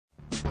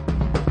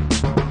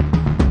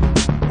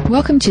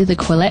Welcome to the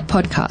Quillette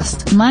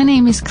podcast. My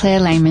name is Claire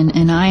Lehman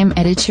and I am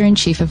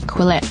Editor-in-Chief of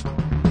Quillette.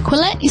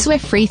 Quillette is where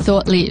free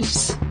thought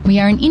lives. We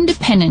are an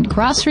independent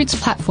grassroots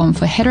platform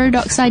for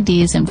heterodox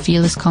ideas and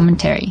fearless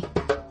commentary.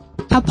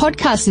 Our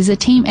podcast is a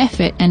team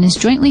effort and is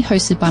jointly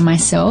hosted by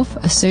myself,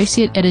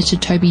 Associate Editor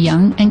Toby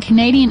Young, and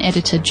Canadian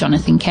Editor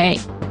Jonathan Kay.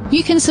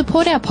 You can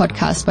support our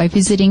podcast by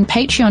visiting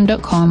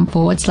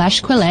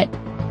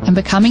patreon.com/Quillette and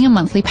becoming a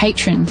monthly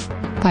patron.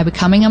 By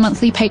becoming a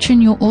monthly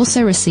patron, you'll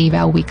also receive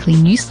our weekly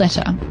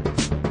newsletter.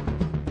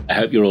 I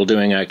hope you're all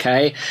doing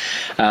okay.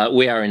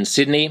 We are in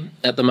Sydney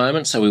at the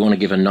moment, so we want to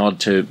give a nod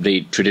to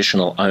the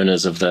traditional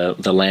owners of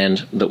the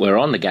land that we're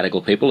on, the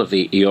Gadigal people of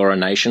the Eora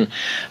Nation,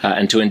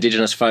 and to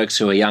Indigenous folks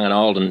who are young and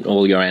old and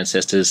all your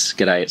ancestors.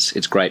 G'day,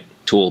 it's great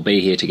to all be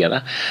here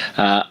together.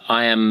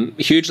 I am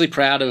hugely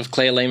proud of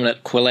Claire Lehman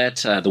at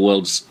Quillette, the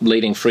world's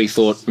leading free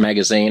thought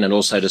magazine, and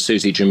also to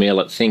Susie Jamil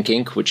at Think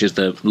Inc., which is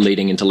the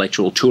leading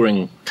intellectual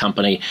touring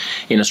company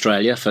in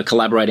Australia, for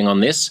collaborating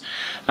on this.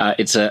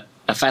 It's a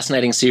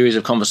fascinating series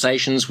of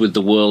conversations with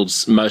the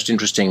world's most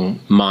interesting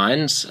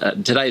minds.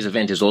 Today's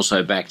event is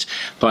also backed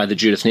by the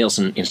Judith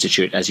Neilson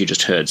Institute, as you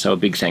just heard, so a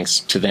big thanks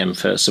to them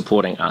for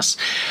supporting us.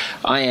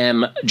 I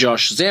am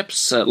Josh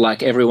Zepps.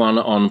 Like everyone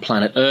on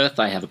planet Earth,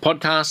 I have a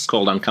podcast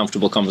called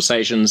Uncomfortable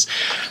Conversations.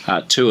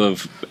 Two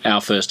of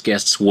our first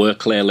guests were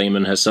Claire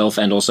Lehman herself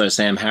and also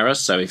Sam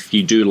Harris, so if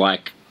you do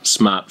like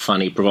smart,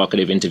 funny,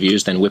 provocative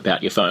interviews, then whip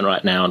out your phone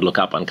right now and look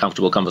up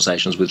Uncomfortable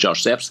Conversations with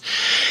Josh Zepps.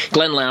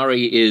 Glenn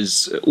Loury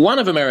is one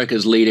of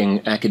America's leading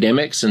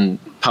academics and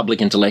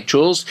public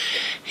intellectuals.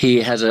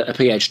 He has a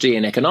PhD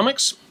in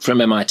economics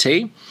from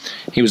MIT.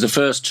 He was the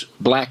first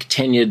black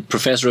tenured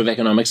professor of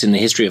economics in the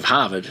history of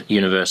Harvard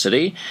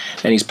University,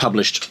 and he's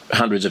published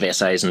hundreds of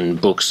essays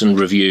and books and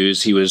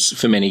reviews. He was,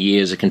 for many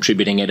years, a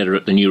contributing editor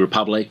at The New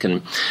Republic,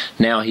 and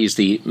now he's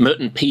the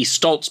Merton P.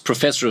 Stoltz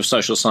Professor of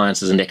Social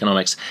Sciences and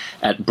Economics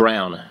at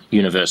Brown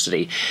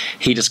University.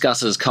 He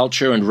discusses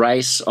culture and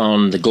race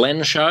on The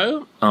Glenn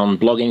Show on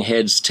Blogging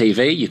Heads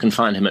TV. You can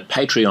find him at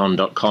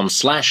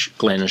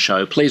patreon.com/Glenn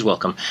Show. Please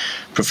welcome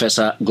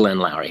Professor Glenn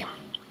Loury.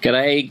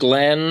 G'day,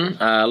 Glenn.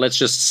 Let's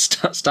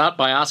just start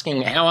by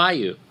asking, how are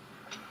you?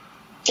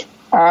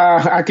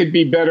 I could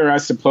be better, I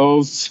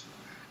suppose.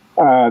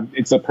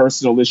 It's a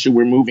personal issue.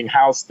 We're moving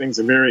house. Things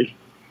are very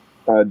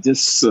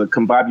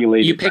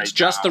discombobulated. You picked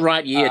just the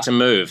right year to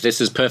move. This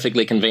is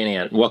perfectly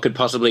convenient. What could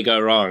possibly go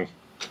wrong?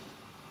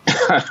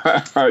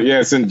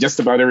 Yes, and just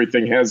about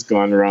everything has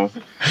gone wrong.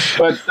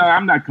 But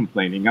I'm not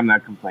complaining. I'm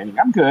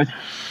good.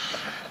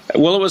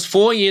 Well, it was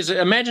 4 years.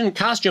 Imagine,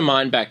 cast your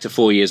mind back to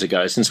 4 years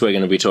ago, since we're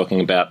going to be talking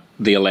about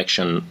the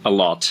election a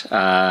lot.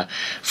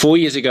 4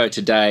 years ago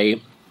today,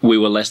 we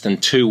were less than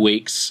 2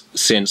 weeks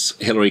since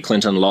Hillary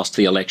Clinton lost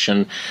the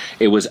election.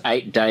 It was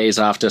 8 days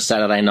after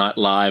Saturday Night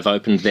Live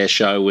opened their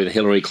show with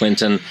Hillary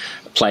Clinton,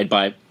 played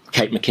by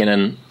Kate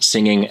McKinnon,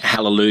 singing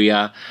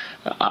Hallelujah.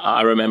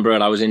 I remember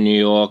it. I was in New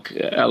York.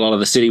 A lot of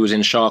the city was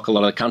in shock. A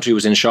lot of the country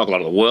was in shock. A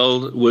lot of the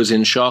world was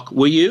in shock.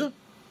 Were you?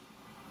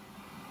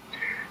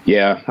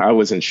 Yeah, I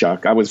was in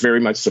shock. I was very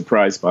much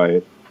surprised by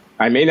it.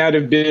 I may not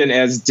have been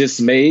as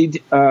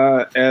dismayed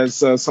as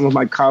some of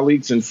my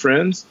colleagues and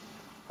friends.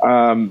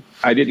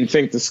 I didn't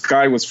think the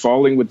sky was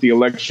falling with the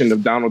election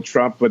of Donald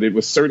Trump, but it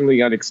was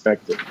certainly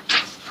unexpected.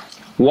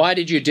 Why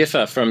did you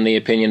differ from the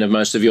opinion of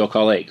most of your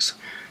colleagues?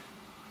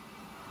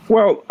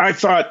 Well, I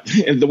thought,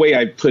 and the way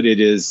I put it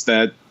is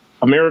that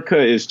America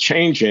is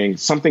changing.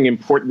 Something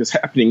important is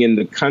happening in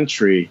the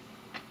country.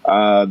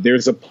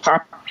 There's a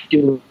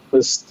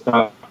populist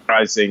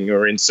rising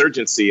or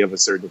insurgency of a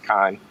certain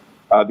kind.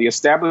 The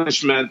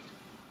establishment,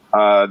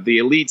 the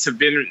elites have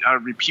been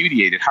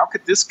repudiated. How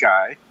could this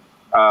guy,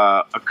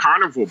 a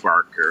carnival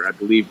barker, I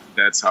believe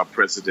that's how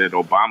President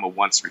Obama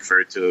once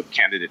referred to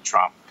candidate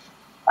Trump,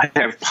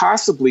 have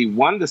possibly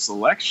won this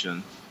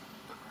election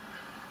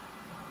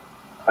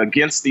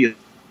against the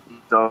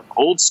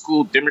old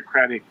school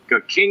Democratic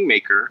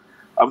kingmaker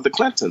of the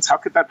Clintons? How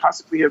could that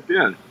possibly have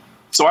been?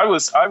 So I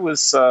was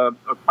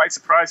quite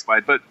surprised by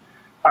it, but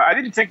I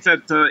didn't think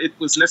that it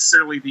was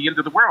necessarily the end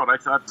of the world. I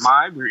thought,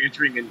 we're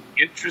entering a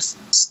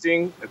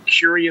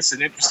curious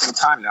and interesting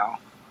time now.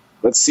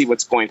 Let's see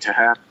what's going to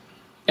happen.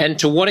 And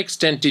to what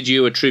extent did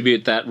you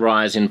attribute that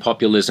rise in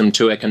populism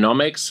to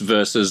economics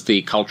versus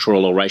the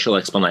cultural or racial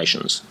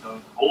explanations?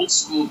 Old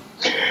school.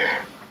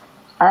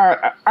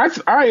 I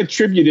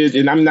attribute it,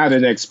 and I'm not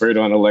an expert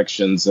on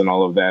elections and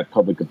all of that,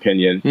 public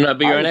opinion. No,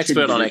 but you're an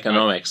expert on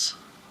economics.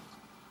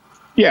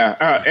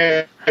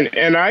 Yeah,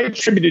 and I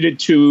attributed it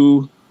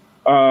to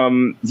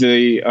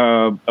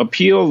the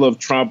appeal of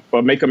Trump,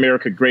 Make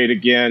America Great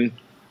Again.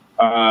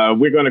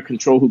 We're going to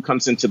control who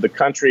comes into the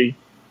country.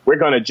 We're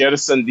going to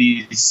jettison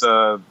these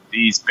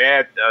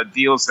bad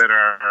deals that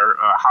are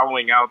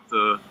hollowing out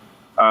the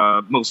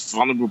most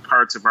vulnerable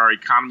parts of our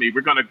economy. We're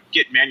going to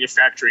get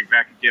manufacturing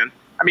back again.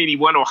 I mean, he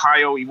won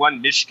Ohio, he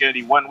won Michigan,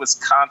 he won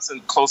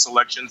Wisconsin, close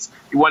elections.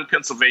 He won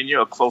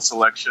Pennsylvania, a close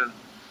election.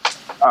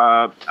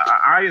 I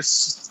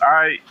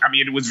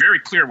mean, it was very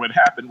clear what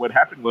happened. What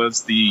happened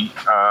was the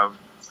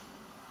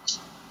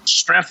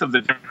strength of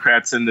the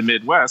Democrats in the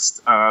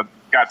Midwest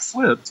got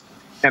flipped.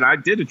 And I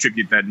did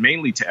attribute that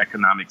mainly to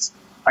economics.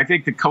 I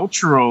think the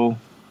cultural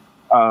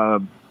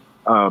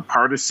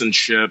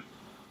partisanship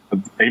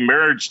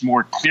emerged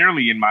more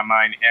clearly in my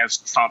mind as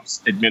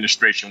Trump's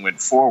administration went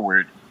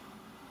forward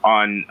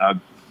on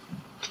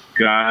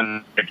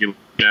gun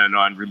regulation,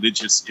 on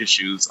religious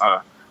issues,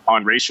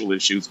 on racial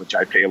issues, which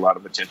I pay a lot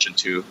of attention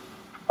to.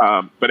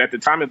 But at the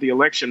time of the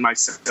election, my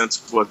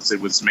sense was it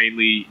was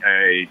mainly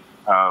a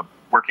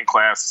working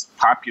class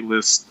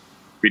populist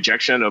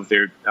rejection of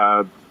their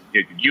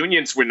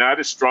unions were not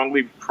as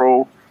strongly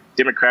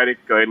pro-democratic,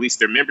 at least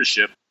their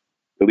membership,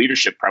 the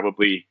leadership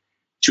probably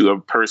to a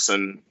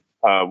person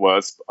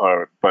was,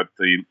 but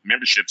the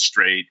membership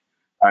strayed.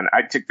 And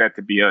I took that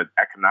to be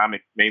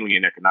mainly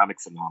an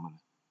economic phenomenon.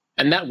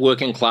 And that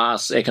working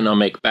class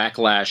economic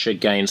backlash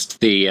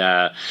against the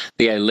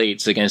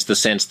elites, against the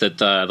sense that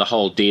the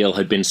whole deal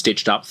had been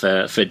stitched up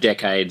for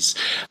decades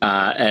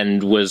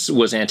and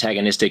was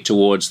antagonistic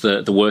towards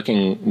the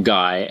working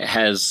guy,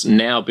 has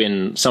now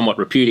been somewhat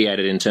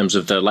repudiated in terms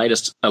of the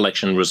latest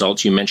election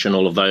results. You mentioned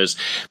all of those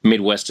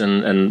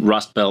Midwestern and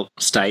Rust Belt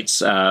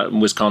states,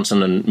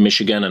 Wisconsin and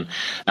Michigan and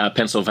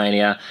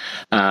Pennsylvania,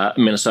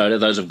 Minnesota.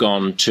 Those have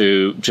gone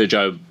to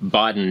Joe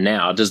Biden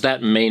now. Does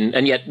that mean,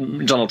 and yet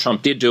Donald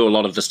Trump did do a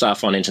lot of the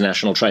stuff on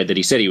international trade that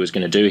he said he was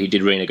going to do. He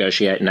did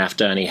renegotiate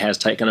NAFTA, and he has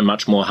taken a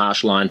much more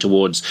harsh line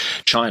towards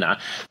China.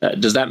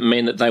 Does that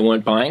mean that they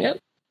weren't buying it?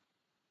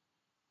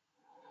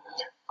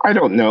 I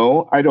don't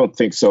know. I don't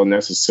think so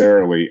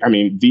necessarily. I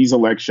mean, these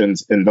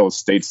elections in those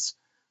states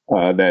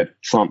that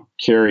Trump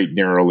carried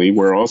narrowly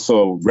were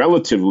also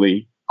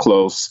relatively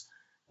close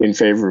in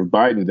favor of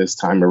Biden this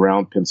time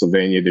around.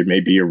 Pennsylvania, there may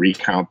be a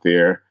recount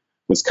there.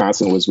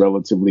 Wisconsin was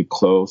relatively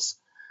close.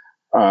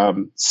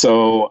 One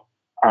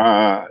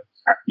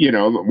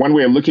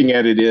way of looking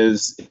at it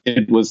is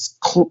it was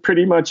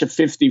pretty much a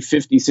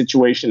 50-50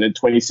 situation in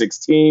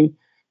 2016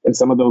 in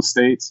some of those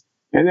states.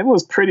 And it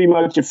was pretty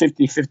much a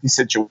 50-50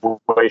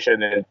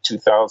 situation in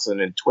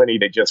 2020.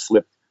 They just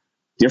flipped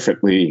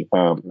differently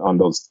on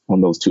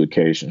those two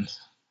occasions.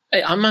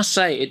 I must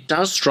say, it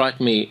does strike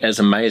me as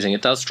amazing.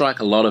 It does strike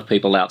a lot of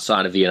people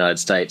outside of the United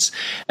States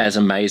as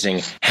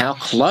amazing how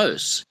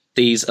close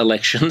these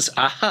elections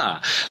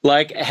are,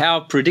 like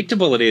how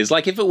predictable it is.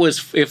 Like if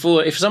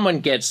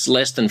someone gets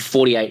less than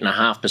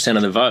 48.5%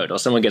 of the vote, or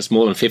someone gets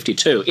more than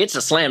 52, it's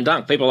a slam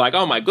dunk. People are like,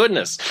 oh my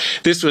goodness,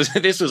 this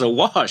was a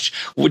wash.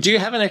 Do you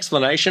have an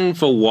explanation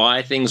for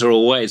why things are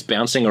always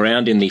bouncing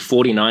around in the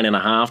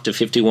 49.5 to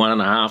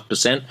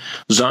 51.5%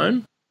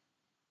 zone?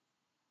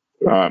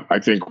 I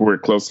think we're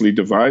closely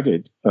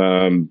divided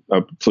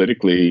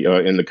politically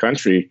in the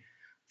country.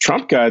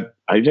 Trump got,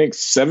 I think,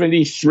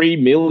 73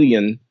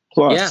 million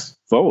plus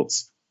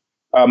votes,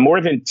 more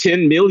than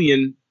 10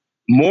 million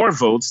more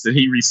votes than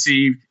he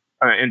received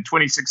in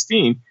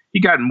 2016.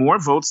 He got more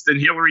votes than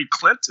Hillary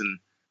Clinton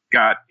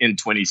got in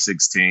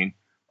 2016.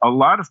 A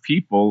lot of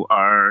people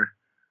are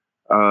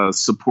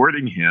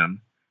supporting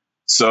him.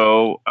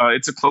 So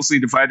it's a closely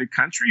divided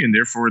country, and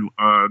therefore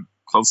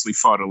closely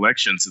fought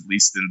elections, at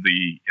least in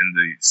the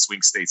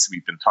swing states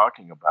we've been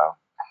talking about.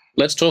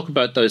 Let's talk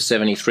about those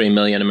 73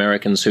 million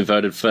Americans who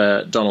voted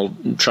for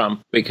Donald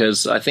Trump,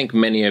 because I think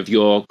many of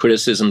your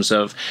criticisms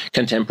of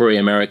contemporary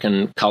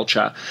American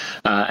culture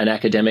and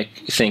academic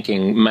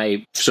thinking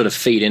may sort of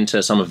feed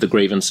into some of the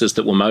grievances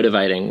that were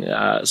motivating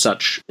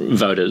such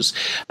voters.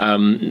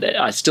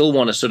 I still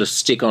want to sort of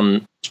stick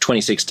on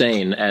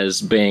 2016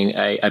 as being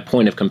a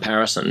point of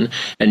comparison.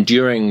 And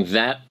during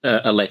that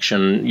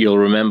election, you'll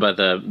remember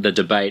the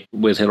debate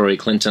with Hillary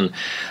Clinton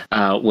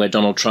where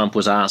Donald Trump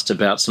was asked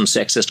about some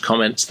sexist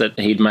comments that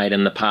he'd made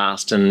in the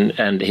past.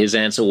 And his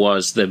answer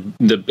was the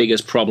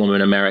biggest problem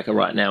in America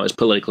right now is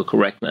political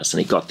correctness. And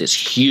he got this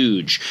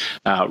huge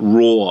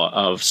roar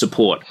of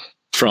support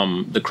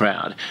from the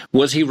crowd.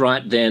 Was he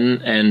right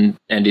then?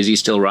 And is he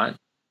still right?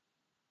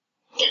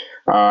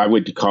 I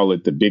would call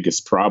it the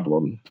biggest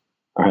problem.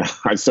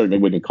 I certainly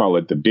wouldn't call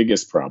it the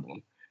biggest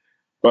problem,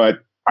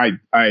 but I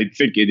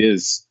think it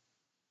is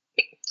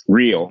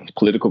real.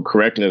 Political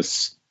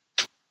correctness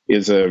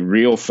is a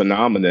real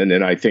phenomenon,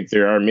 and I think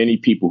there are many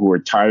people who are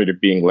tired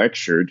of being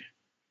lectured,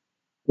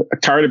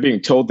 tired of being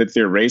told that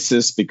they're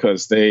racist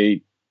because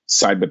they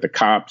side with the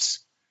cops,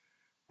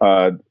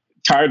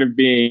 tired of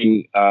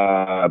being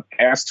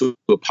asked to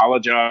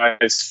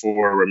apologize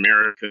for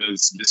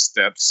America's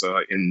missteps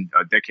in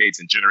decades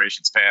and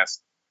generations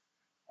past.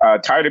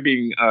 Tired of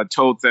being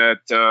told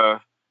that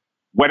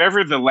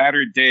whatever the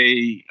latter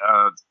day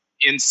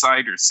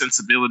insight or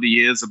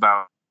sensibility is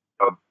about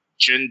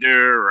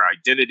gender or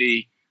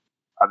identity,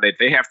 that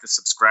they have to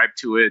subscribe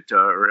to it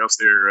or else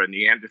they're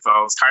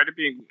Neanderthals. Tired of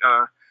being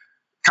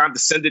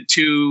condescended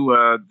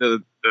to,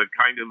 the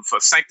kind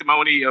of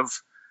sanctimony of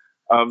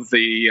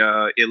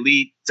the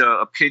elite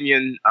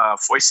opinion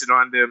foisted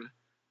on them.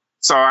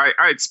 So I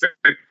expect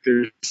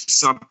there's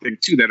something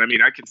to that. I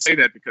mean, I can say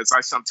that because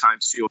I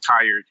sometimes feel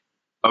tired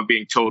of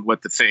being told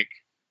what to think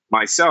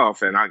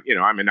myself. And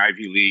I'm an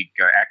Ivy League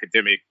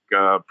academic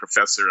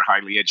professor,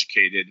 highly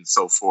educated and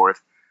so forth.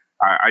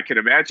 I can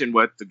imagine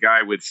what the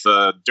guy with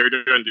dirt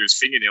under his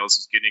fingernails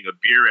who's getting a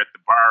beer at the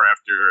bar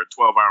after a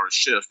 12-hour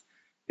shift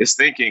is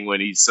thinking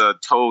when he's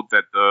told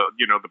that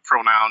the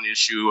pronoun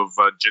issue of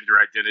gender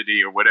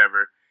identity or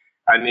whatever,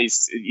 and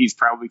he's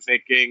probably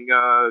thinking,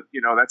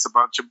 that's a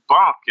bunch of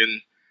bunk,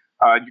 and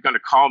you're going to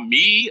call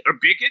me a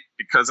bigot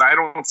because I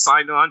don't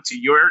sign on to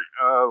your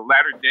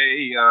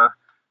latter-day,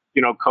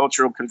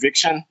 cultural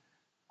conviction.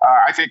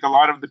 I think a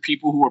lot of the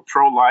people who are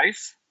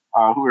pro-life,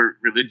 who are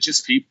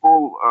religious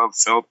people,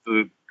 felt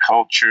the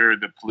culture,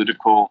 the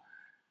political,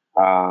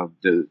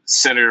 the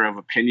center of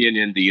opinion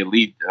in the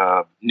elite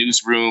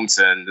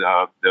newsrooms and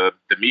the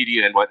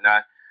media and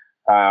whatnot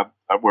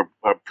were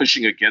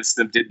pushing against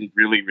them, didn't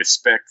really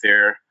respect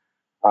their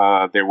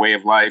way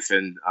of life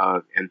and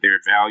their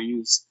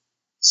values.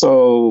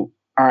 So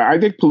I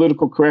think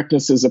political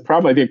correctness is a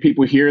problem. I think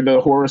people hear the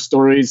horror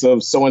stories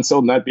of so-and-so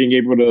not being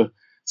able to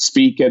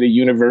speak at a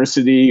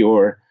university,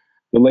 or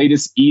the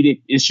latest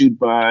edict issued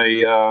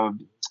by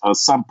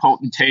some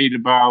potentate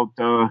about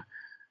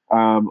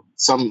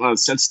some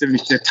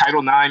sensitivity to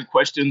Title IX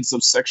questions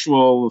of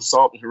sexual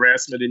assault and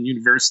harassment in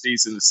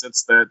universities, in the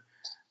sense that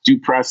due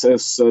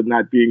process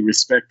not being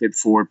respected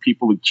for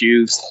people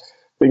accused,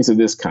 things of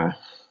this kind.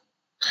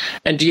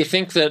 And do you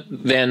think that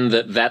then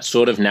that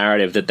sort of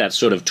narrative, that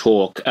sort of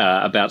talk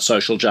about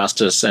social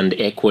justice and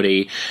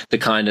equity, the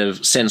kind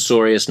of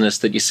censoriousness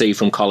that you see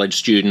from college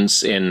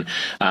students in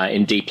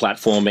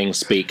deplatforming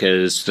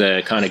speakers,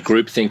 the kind of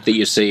groupthink that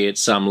you see at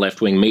some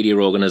left-wing media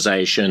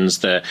organisations,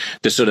 the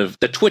sort of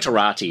the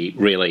Twitterati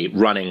really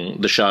running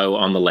the show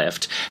on the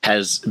left,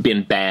 has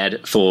been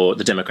bad for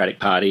the Democratic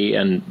Party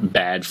and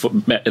bad for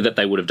that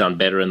they would have done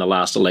better in the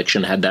last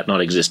election had that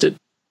not existed?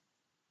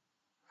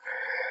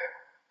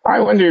 I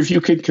wonder if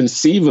you could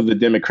conceive of the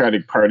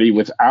Democratic Party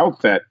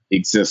without that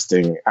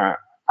existing.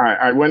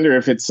 I wonder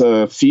if it's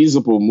a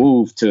feasible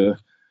move to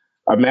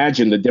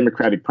imagine the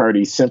Democratic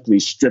Party simply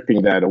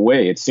stripping that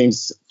away. It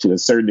seems to a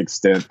certain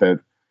extent that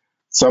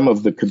some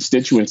of the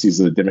constituencies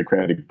of the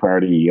Democratic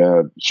Party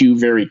hew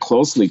very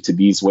closely to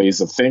these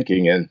ways of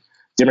thinking, and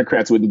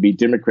Democrats wouldn't be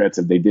Democrats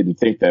if they didn't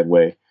think that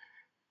way.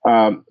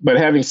 But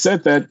having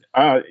said that,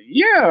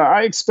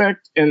 I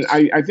expect, and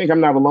I think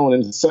I'm not alone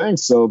in saying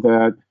so,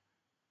 that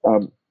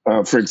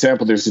for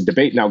example, there's a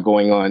debate now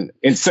going on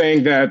in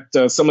saying that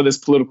some of this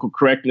political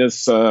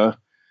correctness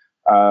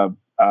phenomenon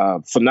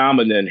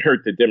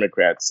hurt the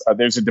Democrats.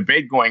 There's a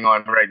debate going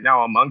on right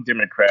now among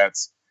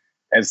Democrats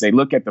as they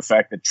look at the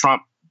fact that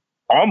Trump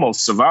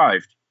almost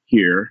survived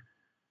here,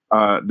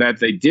 that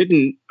they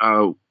didn't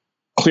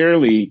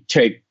clearly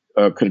take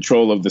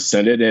control of the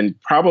Senate and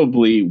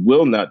probably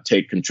will not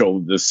take control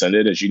of the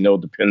Senate. As you know,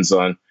 depends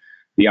on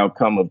the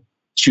outcome of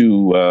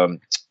two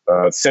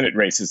Senate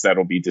races that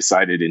will be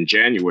decided in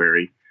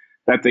January,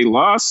 that they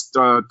lost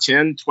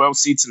 10, 12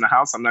 seats in the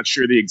House. I'm not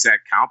sure the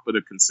exact count, but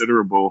a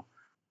considerable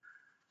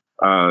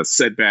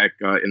setback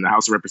in the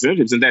House of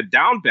Representatives. And that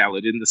down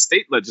ballot in the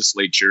state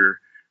legislature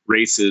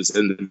races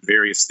in the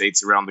various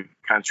states around the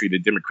country, the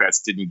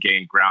Democrats didn't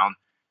gain ground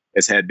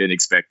as had been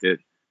expected.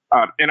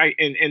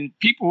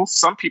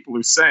 Some people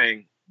are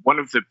saying one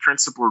of the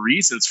principal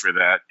reasons for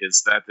that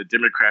is that the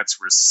Democrats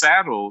were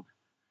saddled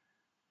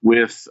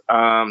with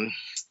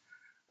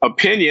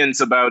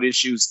opinions about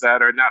issues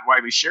that are not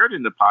widely shared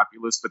in the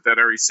populace, but that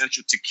are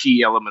essential to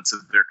key elements of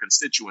their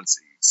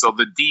constituency. So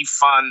the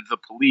defund the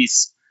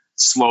police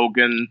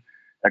slogan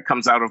that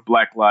comes out of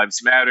Black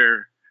Lives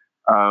Matter,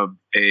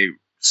 a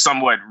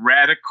somewhat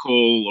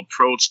radical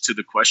approach to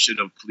the question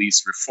of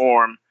police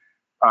reform,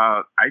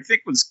 I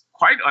think was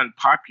quite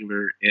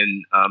unpopular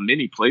in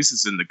many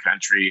places in the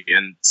country.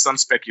 And some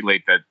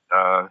speculate that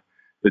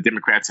the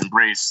Democrats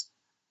embraced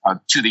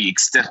to the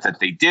extent that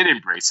they did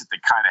embrace it. They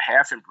kind of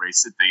half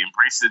embraced it. They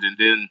embraced it and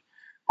then,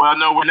 well,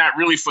 no, we're not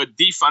really for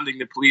defunding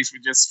the police.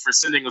 We're just for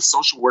sending a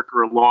social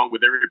worker along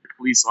with every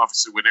police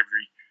officer whenever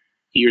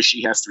he or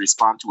she has to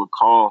respond to a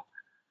call.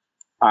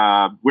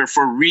 We're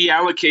for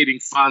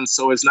reallocating funds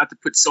so as not to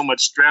put so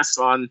much stress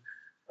on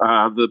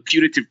the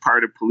punitive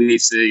part of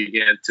policing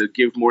and to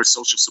give more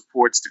social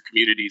supports to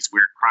communities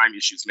where crime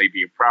issues may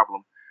be a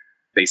problem.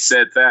 They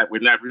said that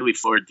we're not really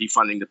for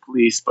defunding the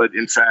police, but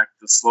in fact,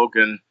 the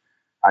slogan,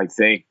 I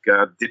think,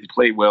 didn't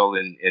play well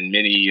in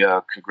many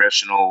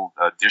congressional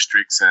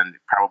districts, and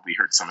it probably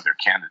hurt some of their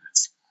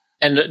candidates.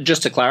 And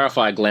just to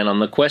clarify, Glenn, on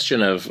the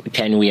question of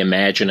can we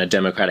imagine a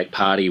Democratic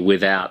Party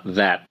without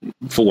that,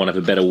 for want of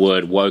a better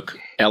word, woke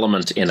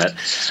element in it,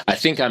 I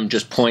think I'm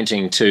just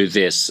pointing to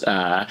this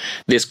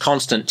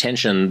constant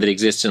tension that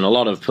exists in a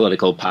lot of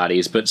political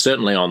parties, but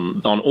certainly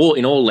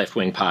in all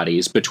left-wing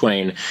parties,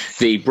 between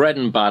the bread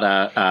and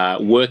butter,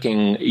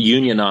 working,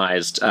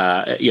 unionized,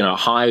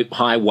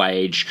 high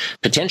wage,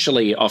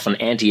 potentially often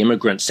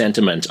anti-immigrant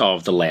sentiment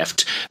of the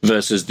left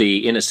versus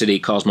the inner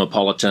city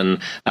cosmopolitan,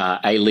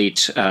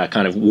 elite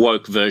kind of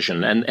woke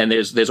version, and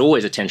there's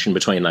always a tension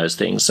between those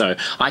things. So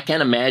I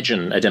can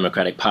imagine a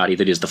Democratic Party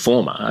that is the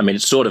former. I mean,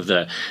 it's sort of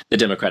the the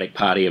Democratic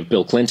Party of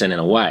Bill Clinton in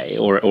a way,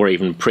 or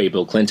even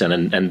pre-Bill Clinton,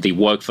 and the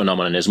woke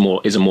phenomenon is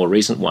a more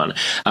recent one.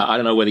 I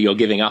don't know whether you're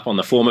giving up on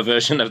the former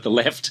version of the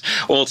left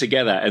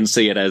altogether and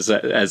see it as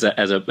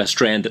a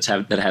strand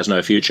that has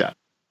no future.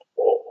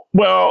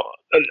 Well,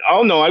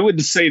 oh no, I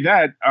wouldn't say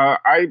that.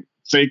 I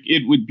think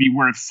it would be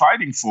worth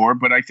fighting for,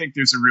 but I think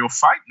there's a real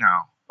fight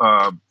now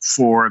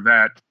for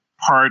that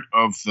part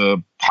of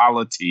the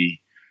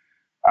polity,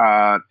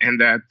 and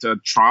that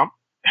Trump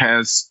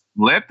has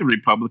led the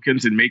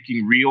Republicans in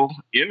making real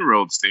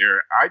inroads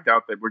there. I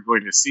doubt that we're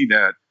going to see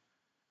that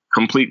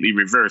completely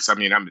reverse. I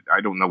mean,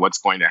 I don't know what's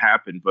going to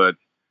happen, but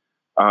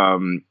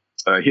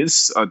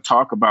his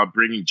talk about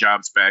bringing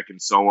jobs back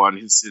and so on,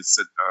 his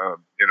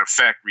in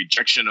effect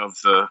rejection of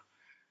the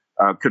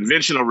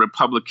conventional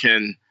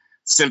Republican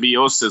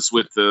symbiosis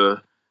with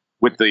the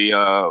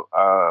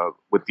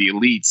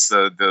elites,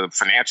 the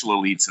financial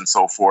elites, and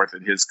so forth,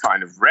 and his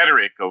kind of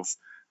rhetoric of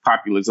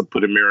populism,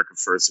 put America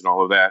first, and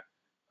all of that.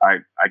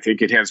 I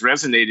think it has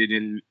resonated,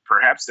 and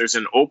perhaps there's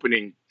an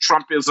opening.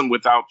 Trumpism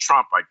without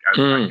Trump, I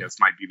guess,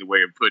 might be the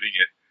way of putting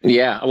it.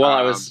 Yeah, well,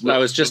 I was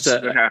just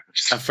a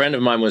friend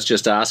of mine was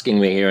just asking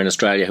me here in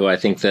Australia who I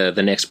think the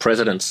next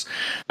presidents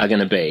are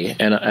going to be,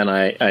 and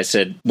I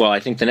said, well, I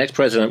think the next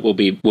president will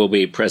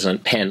be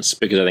President Pence,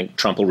 because I think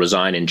Trump will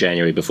resign in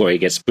January before he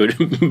gets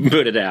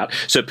booted out.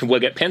 So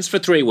we'll get Pence for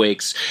 3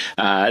 weeks,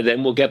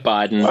 then we'll get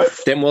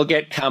Biden, then we'll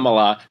get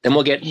Kamala, then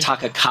we'll get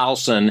Tucker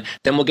Carlson,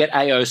 then we'll get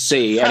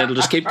AOC, and it'll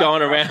just keep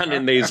going around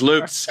in these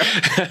loops,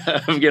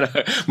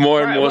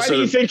 more and more. Why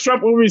do you think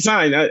Trump will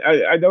resign?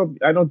 I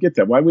don't get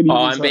that. Why would he?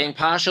 I'm being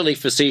partially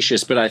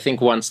facetious, but I think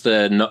once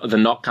the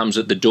knock comes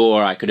at the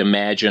door, I could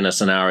imagine a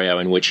scenario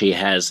in which he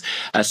has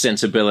a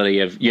sensibility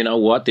of, you know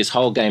what, this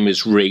whole game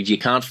is rigged. You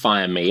can't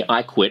fire me.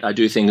 I quit. I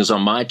do things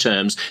on my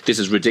terms. This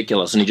is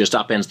ridiculous. And he just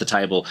upends the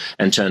table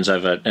and turns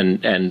over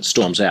and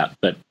storms out.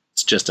 But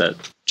it's just a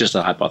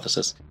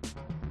hypothesis.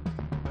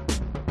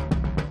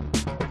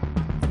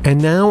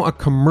 And now a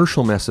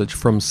commercial message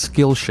from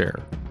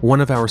Skillshare,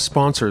 one of our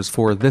sponsors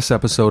for this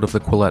episode of the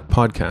Quillette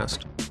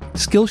podcast.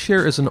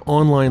 Skillshare is an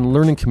online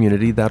learning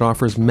community that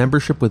offers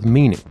membership with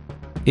meaning.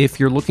 If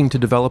you're looking to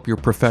develop your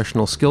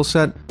professional skill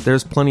set,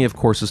 there's plenty of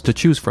courses to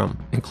choose from,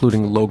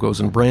 including logos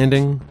and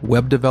branding,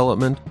 web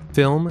development,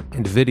 film,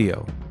 and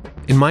video.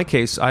 In my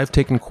case, I've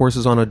taken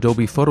courses on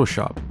Adobe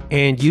Photoshop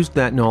and used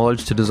that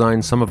knowledge to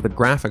design some of the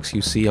graphics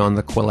you see on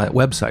the Quillette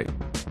website.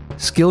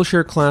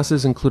 Skillshare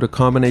classes include a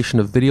combination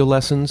of video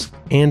lessons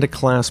and a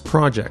class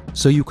project,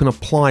 so you can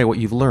apply what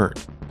you've learned.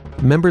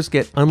 Members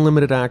get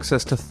unlimited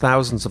access to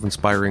thousands of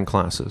inspiring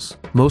classes,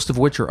 most of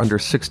which are under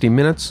 60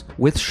 minutes,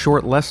 with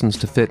short lessons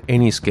to fit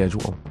any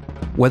schedule.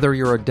 Whether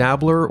you're a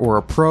dabbler or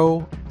a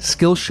pro,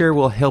 Skillshare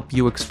will help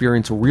you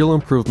experience real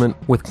improvement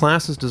with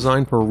classes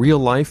designed for real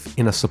life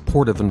in a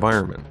supportive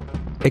environment.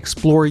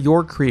 Explore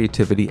your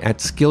creativity at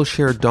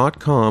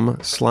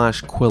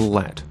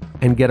Skillshare.com/Quillette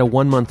and get a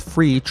 1-month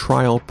free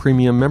trial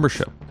premium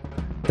membership.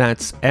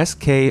 That's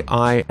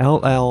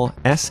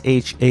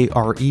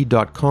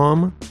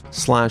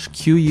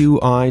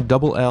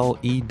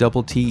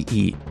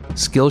skillshare.com/QUILLETTE,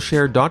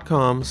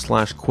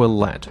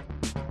 Skillshare.com/Quillette.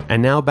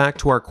 And now back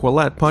to our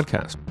Quillette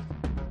podcast.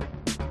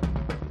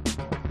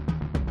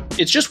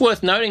 It's just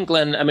worth noting,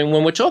 Glenn, I mean,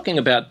 when we're talking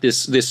about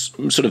this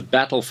sort of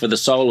battle for the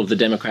soul of the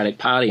Democratic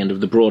Party and of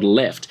the broader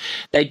left,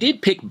 they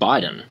did pick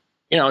Biden.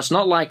 You know, it's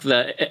not like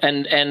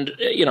and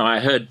you know, I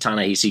heard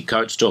Ta-Nehisi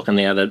Coates talking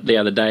the other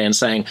day and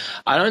saying,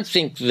 I don't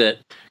think that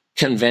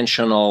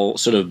conventional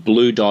sort of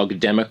blue dog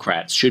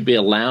Democrats should be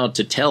allowed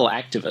to tell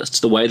activists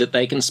the way that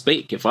they can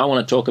speak. If I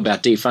want to talk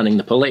about defunding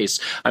the police,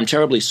 I'm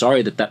terribly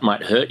sorry that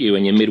might hurt you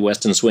in your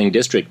Midwestern swing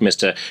district,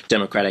 Mr.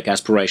 Democratic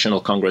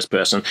aspirational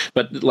congressperson.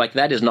 But like,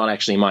 that is not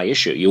actually my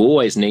issue. You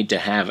always need to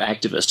have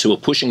activists who are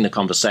pushing the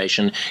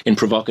conversation in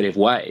provocative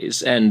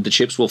ways, and the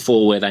chips will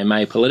fall where they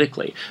may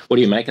politically. What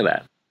do you make of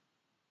that?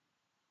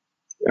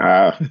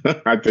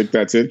 I think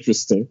that's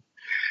interesting.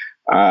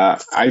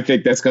 I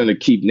think that's going to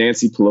keep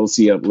Nancy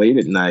Pelosi up late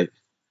at night.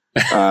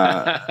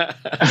 I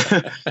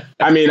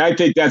mean, I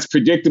think that's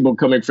predictable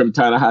coming from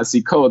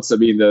Ta-Nehisi Coates. I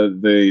mean,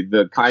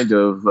 the kind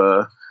of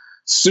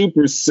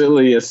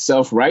supercilious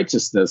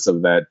self-righteousness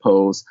of that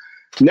pose.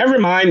 Never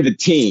mind the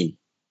team.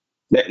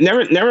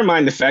 Never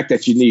mind the fact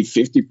that you need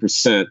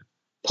 50%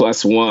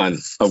 plus one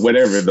of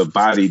whatever the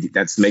body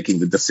that's making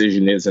the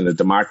decision is in a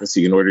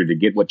democracy in order to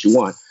get what you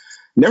want.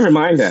 Never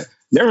mind that.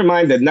 Never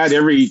mind that not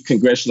every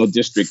congressional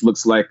district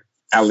looks like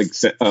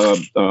Alexandria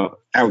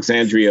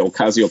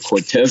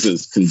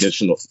Ocasio-Cortez's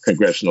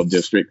congressional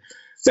district,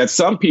 that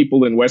some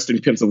people in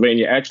Western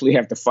Pennsylvania actually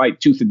have to fight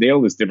tooth and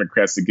nail as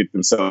Democrats to get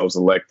themselves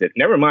elected.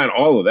 Never mind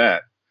all of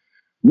that.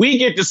 We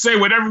get to say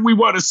whatever we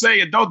want to say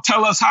and don't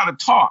tell us how to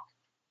talk.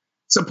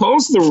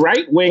 Suppose the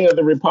right wing of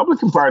the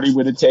Republican Party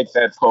were to take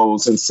that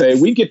pose and say,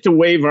 we get to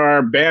wave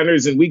our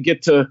banners and we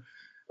get to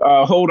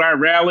hold our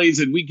rallies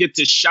and we get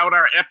to shout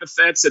our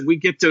epithets and we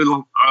get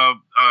to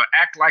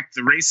act like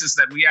the racists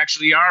that we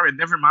actually are, and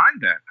never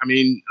mind that. I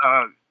mean,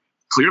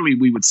 clearly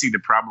we would see the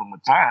problem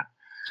with that.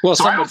 Well,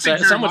 some would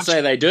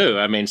say they do.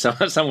 I mean, some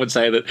would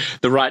say that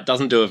the right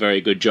doesn't do a very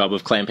good job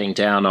of clamping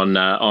down on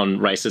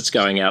racists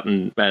going out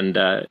and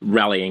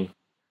rallying.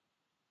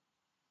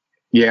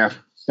 Yeah,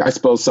 I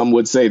suppose some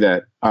would say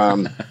that.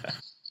 All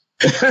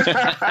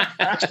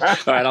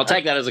right, I'll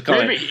take that as a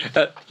comment.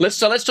 Let's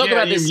talk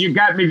about this. You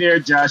got me there,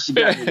 Josh. You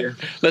got me there.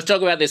 Let's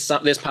talk about this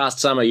past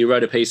summer. You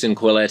wrote a piece in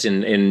Quillette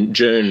in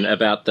June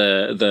about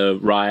the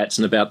riots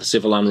and about the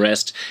civil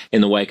unrest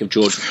in the wake of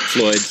George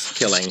Floyd's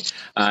killing.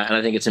 And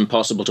I think it's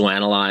impossible to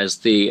analyse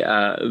the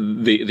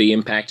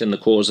impact and the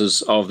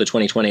causes of the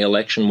 2020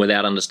 election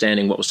without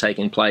understanding what was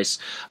taking place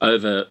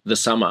over the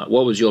summer.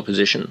 What was your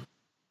position?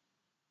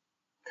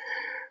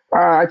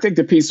 I think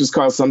the piece was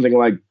called something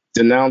like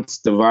 "Denounce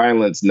the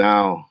Violence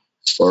Now"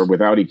 or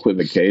 "Without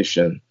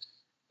Equivocation."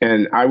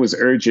 And I was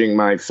urging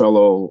my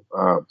fellow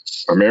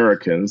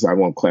Americans, I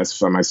won't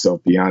classify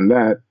myself beyond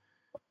that,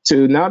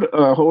 to not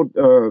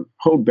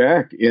hold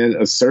back in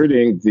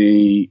asserting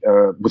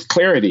with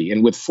clarity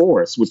and with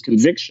force, with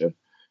conviction,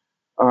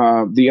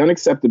 the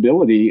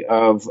unacceptability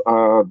of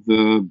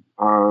the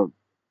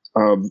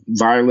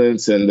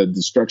violence and the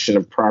destruction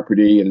of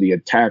property and the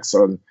attacks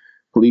on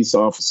police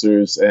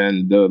officers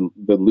and the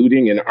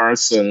looting and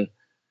arson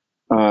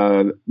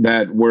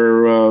that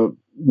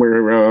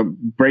were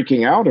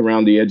breaking out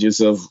around the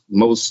edges of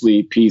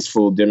mostly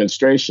peaceful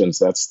demonstrations.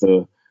 That's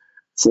the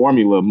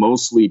formula,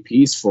 mostly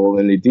peaceful.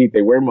 And indeed,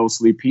 they were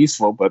mostly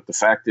peaceful. But the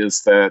fact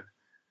is that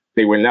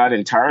they were not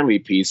entirely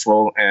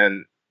peaceful.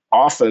 And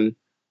often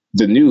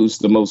the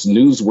most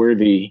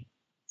newsworthy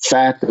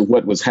fact of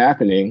what was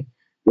happening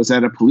was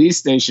that a police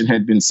station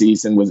had been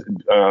seized and was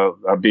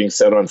being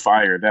set on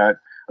fire, that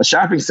a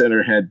shopping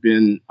center had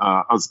been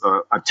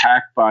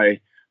attacked by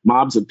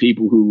mobs of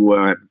people who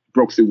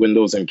broke through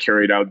windows and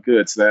carried out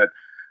goods, that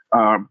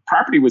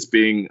property was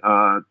being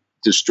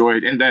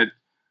destroyed, and that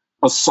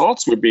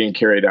assaults were being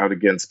carried out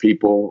against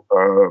people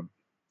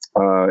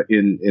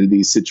in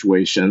these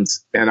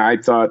situations. And I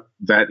thought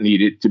that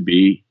needed to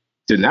be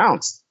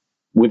denounced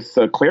with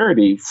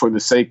clarity for the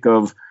sake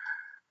of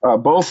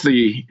both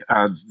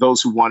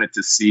those who wanted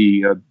to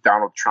see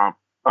Donald Trump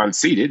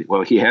unseated.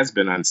 Well, he has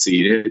been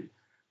unseated,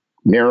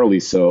 narrowly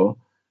so.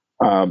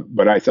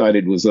 But I thought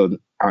it was an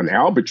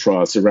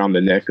albatross around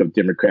the neck of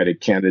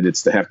Democratic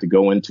candidates to have to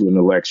go into an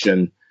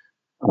election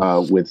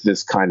with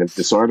this kind of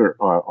disorder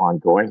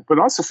ongoing, but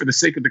also for the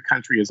sake of the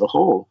country as a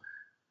whole.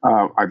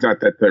 I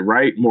thought that the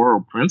right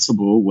moral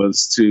principle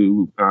was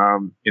to,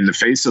 in the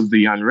face of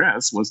the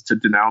unrest, was to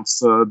denounce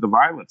the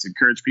violence,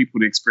 encourage people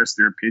to express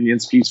their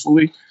opinions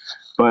peacefully,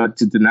 but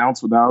to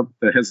denounce without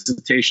the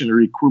hesitation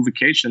or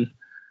equivocation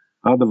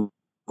the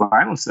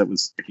violence that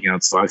was breaking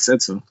out. So I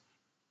said so.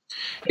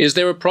 Is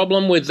there a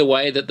problem with the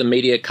way that the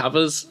media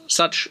covers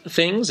such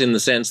things, in the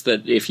sense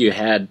that if you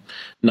had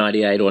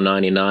 98 or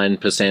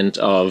 99%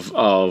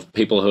 of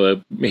people who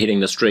are hitting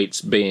the streets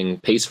being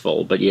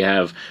peaceful, but you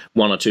have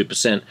 1 or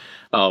 2%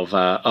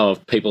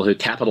 of people who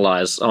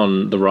capitalise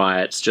on the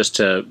riots just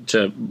to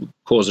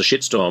cause a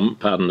shitstorm,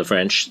 pardon the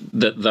French,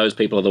 that those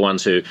people are the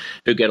ones who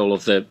get all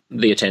of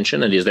the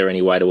attention? And is there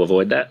any way to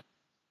avoid that?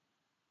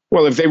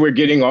 Well, if they were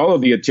getting all of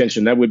the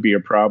attention, that would be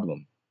a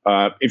problem.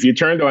 If you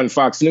turned on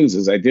Fox News,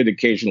 as I did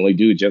occasionally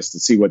do just to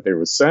see what they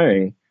were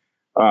saying,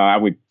 I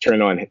would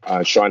turn on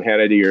Sean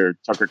Hannity or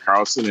Tucker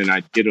Carlson, and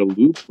I'd get a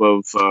loop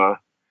of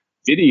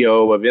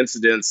video of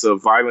incidents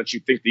of violence.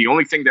 You'd think the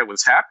only thing that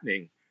was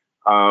happening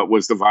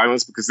was the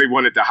violence, because they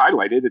wanted to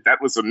highlight it.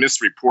 That was a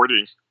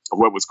misreporting of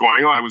what was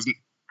going on. It was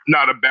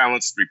not a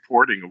balanced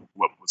reporting of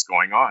what was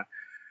going on.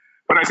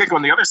 But I think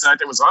on the other side,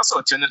 there was also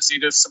a tendency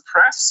to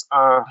suppress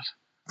a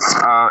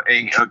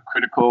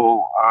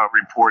critical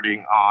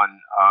reporting on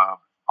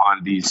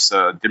these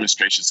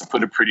demonstrations, to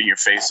put a prettier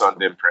face on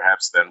them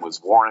perhaps than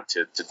was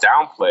warranted, to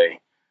downplay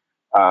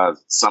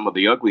some of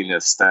the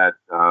ugliness that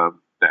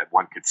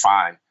one could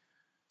find.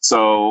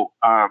 So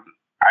I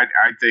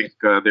think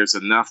there's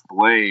enough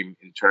blame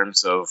in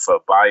terms of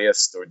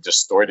biased or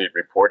distorted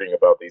reporting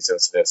about these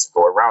incidents to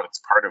go around.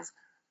 It's part of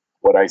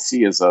what I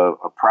see as a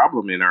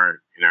problem in our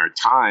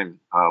time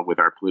with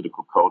our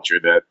political culture,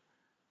 that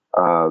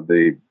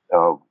the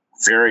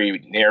very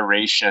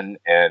narration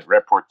and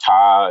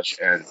reportage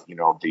and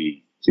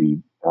the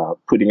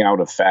putting out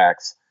of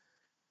facts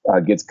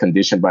gets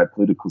conditioned by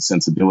political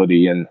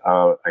sensibility, and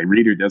a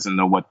reader doesn't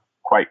know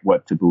quite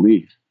what to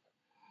believe.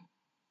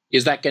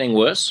 Is that getting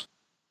worse?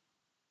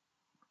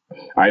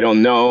 I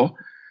don't know.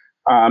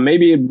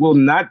 Maybe it will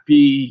not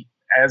be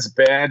as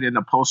bad in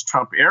a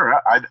post-Trump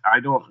era. I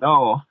don't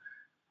know.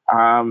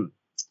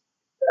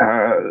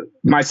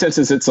 My sense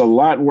is it's a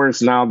lot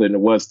worse now than it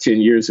was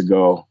 10 years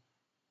ago.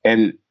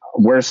 And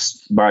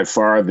worse by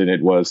far than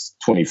it was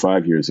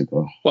 25 years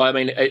ago. Well, I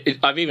mean,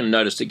 I've even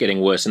noticed it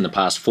getting worse in the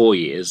past 4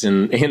 years,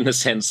 in the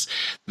sense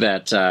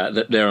that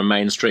that there are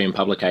mainstream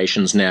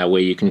publications now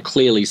where you can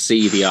clearly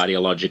see the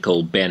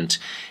ideological bent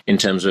in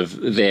terms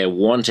of their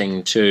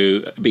wanting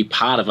to be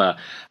part of a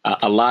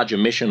larger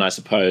mission, I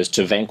suppose,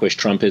 to vanquish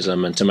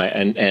Trumpism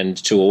and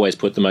to always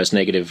put the most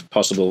negative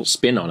possible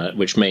spin on it,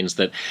 which means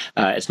that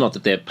it's not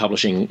that they're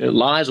publishing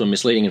lies or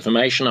misleading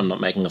information. I'm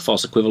not making a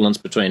false equivalence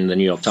between the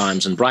New York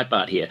Times and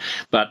Breitbart here,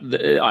 but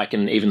I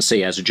can even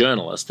see as a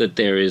journalist that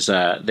there's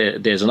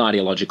an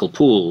ideological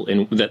pool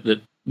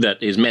that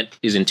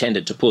is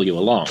intended to pull you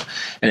along,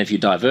 and if you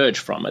diverge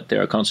from it,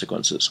 there are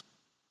consequences.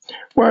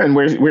 Well, and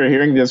we're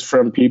hearing this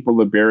from people,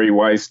 the Barry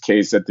Weiss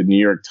case at the New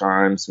York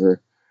Times,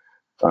 or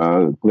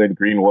Glenn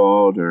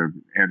Greenwald or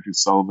Andrew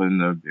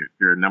Sullivan.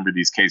 There are a number of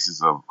these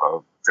cases of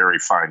very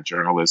fine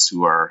journalists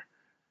who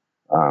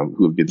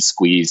have been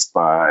squeezed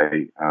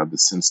by the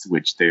sense to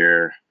which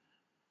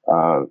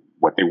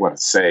what they want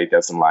to say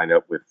doesn't line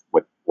up with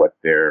what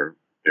their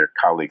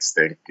colleagues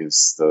think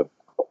is the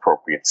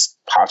appropriate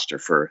posture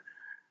for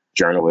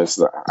journalists.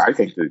 I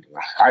think that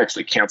I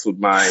actually canceled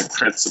my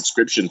print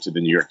subscription to the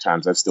New York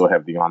Times. I still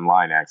have the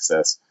online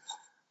access,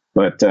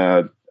 but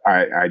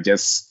I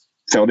just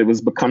felt it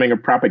was becoming a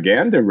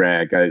propaganda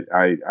rag.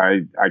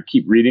 I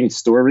keep reading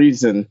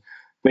stories and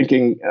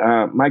thinking,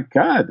 my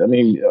God, I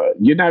mean,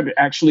 you're not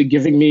actually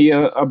giving me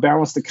a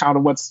balanced account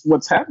of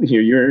what's happening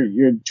here.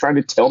 You're trying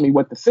to tell me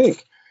what to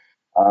think.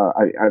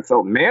 I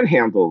felt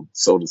manhandled,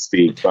 so to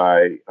speak,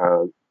 by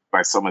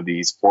some of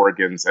these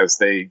organs as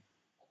they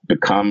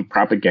become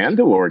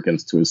propaganda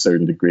organs to a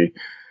certain degree.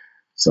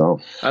 So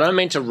I don't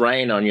mean to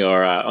rain on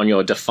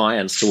your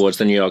defiance towards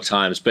the New York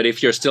Times, but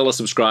if you're still a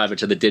subscriber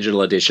to the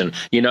digital edition,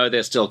 you know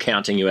they're still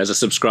counting you as a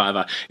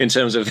subscriber in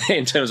terms of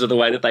the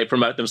way that they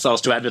promote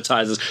themselves to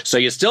advertisers. So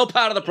you're still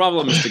part of the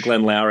problem, Mr.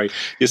 Glenn Lowry.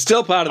 You're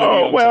still part of the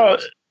New York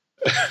Times.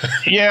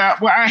 Yeah,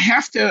 well, I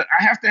have to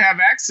have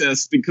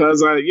access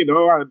because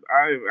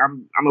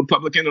I'm a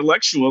public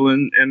intellectual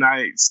and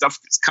stuff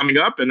is coming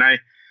up and I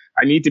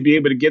need to be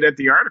able to get at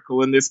the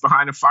article and this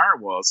behind a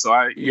firewall.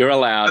 So you're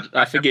allowed.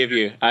 I forgive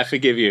you. Of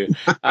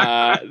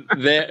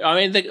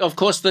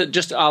course,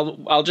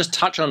 I'll just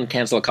touch on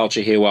cancel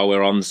culture here while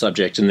we're on the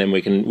subject, and then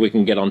we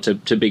can get on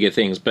to bigger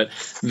things. But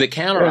the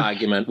counter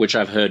argument, which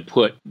I've heard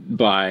put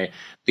by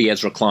the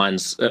Ezra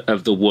Kleins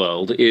of the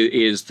world,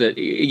 is that,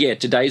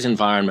 today's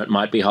environment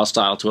might be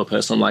hostile to a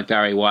person like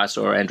Barry Weiss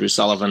or Andrew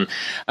Sullivan,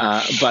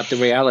 but the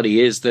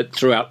reality is that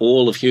throughout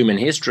all of human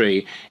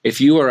history, if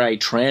you were a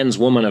trans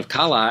woman of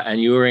color and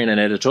you were in an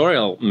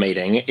editorial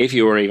meeting, if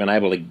you were even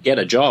able to get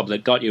a job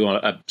that got you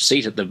a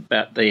seat at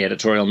the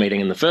editorial meeting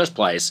in the first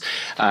place,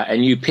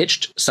 and you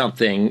pitched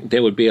something,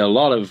 there would be a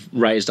lot of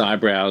raised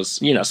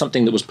eyebrows,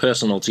 something that was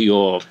personal to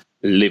your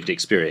lived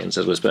experience,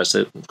 as we're supposed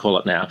to call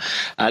it now.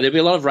 There'd be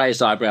a lot of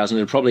raised eyebrows and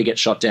it'd probably get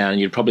shot down and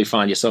you'd probably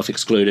find yourself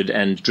excluded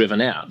and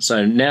driven out.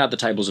 So now the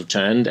tables have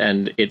turned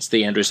and it's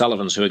the Andrew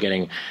Sullivans who are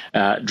getting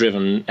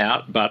driven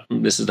out, but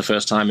this is the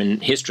first time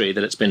in history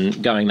that it's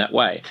been going that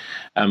way.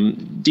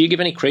 Do you give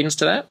any credence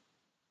to that?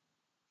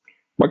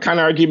 What kind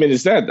of argument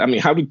is that? I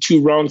mean, how do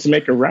two wrongs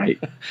make a right?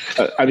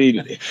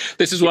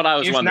 This is what I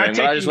was wondering,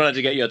 but I just wanted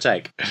to get your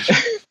take.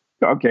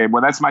 Okay,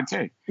 well, that's my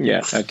take.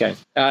 Yeah, okay.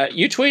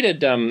 You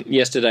tweeted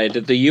yesterday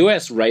that the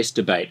US race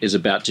debate is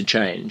about to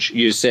change.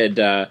 You said,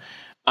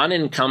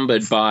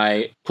 unencumbered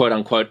by,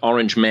 quote-unquote,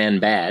 orange man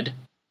bad,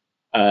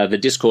 the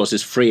discourse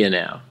is freer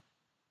now.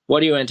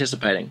 What are you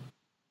anticipating?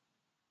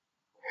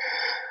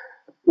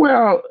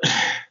 Well,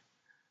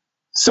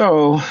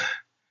 so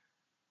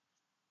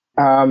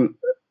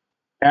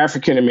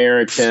African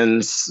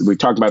Americans, we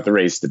talked about the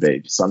race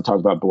debate, so I'm talking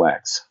about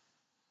blacks.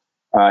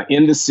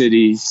 In the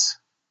cities,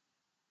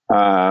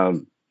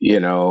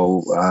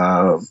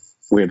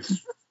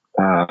 with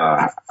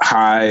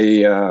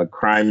high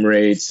crime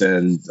rates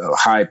and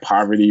high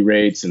poverty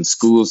rates and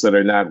schools that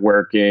are not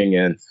working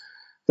and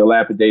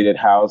dilapidated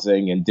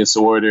housing and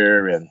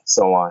disorder and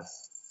so on,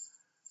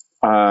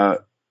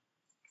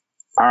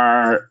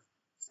 are,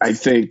 I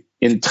think,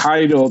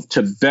 entitled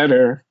to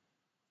better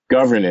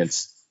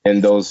governance in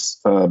those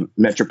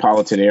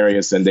metropolitan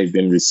areas than they've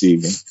been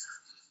receiving.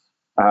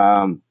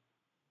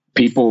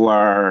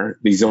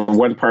 These are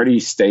one-party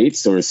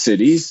states or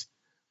cities.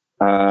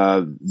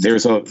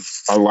 There's a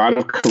lot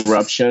of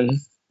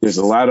corruption. There's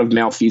a lot of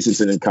malfeasance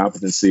and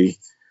incompetency.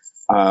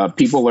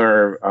 People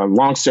are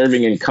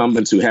long-serving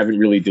incumbents who haven't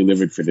really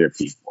delivered for their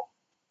people.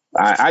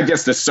 I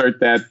just assert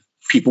that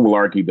people will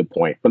argue the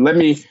point. But let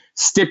me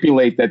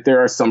stipulate that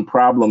there are some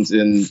problems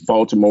in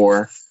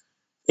Baltimore,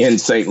 in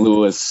St.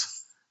 Louis,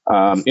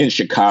 in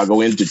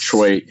Chicago, in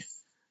Detroit,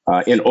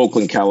 in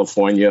Oakland,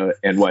 California,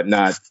 and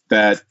whatnot,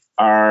 that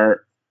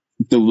are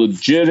the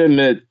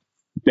legitimate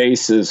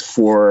basis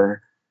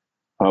for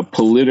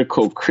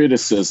political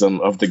criticism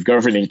of the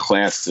governing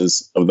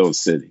classes of those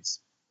cities.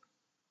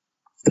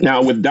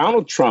 Now, with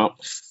Donald Trump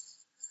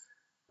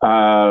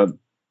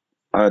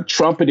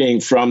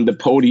trumpeting from the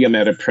podium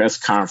at a press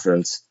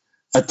conference,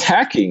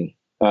 attacking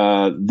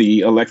the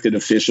elected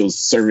officials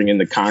serving in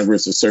the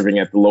Congress or serving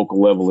at the local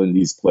level in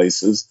these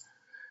places,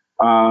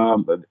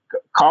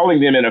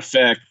 calling them in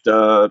effect,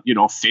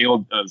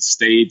 failed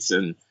states,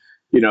 and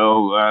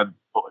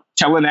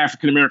telling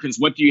African Americans,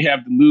 what do you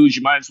have to lose?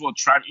 You might as well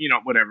try,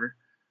 whatever.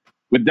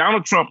 With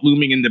Donald Trump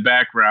looming in the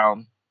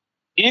background,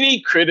 any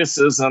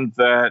criticism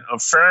that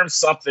affirms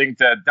something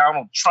that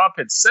Donald Trump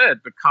had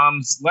said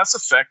becomes less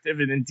effective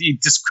and indeed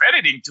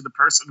discrediting to the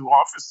person who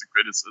offers the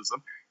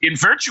criticism in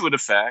virtue of the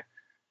fact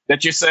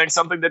that you're saying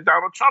something that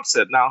Donald Trump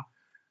said. Now,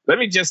 let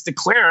me just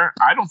declare,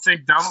 I don't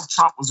think Donald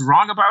Trump was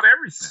wrong about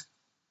everything.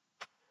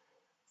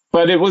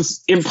 But it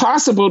was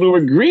impossible to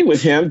agree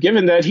with him,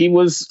 given that he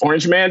was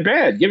Orange Man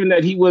bad, given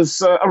that he was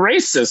a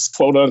racist,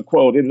 quote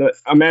unquote, in the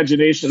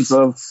imaginations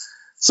of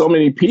so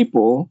many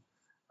people.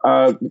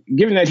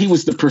 Given that he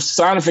was the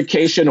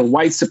personification of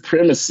white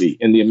supremacy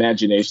in the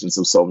imaginations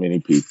of so many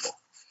people.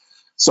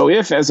 So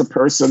if, as a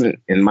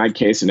person, in my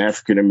case, an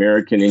African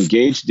American,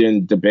 engaged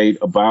in debate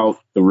about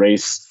the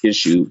race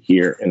issue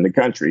here in the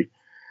country,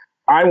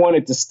 I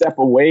wanted to step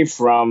away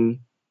from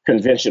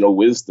conventional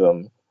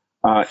wisdom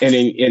and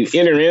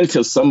enter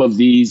into some of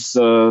these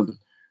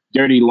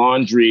dirty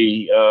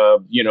laundry,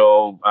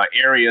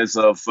 areas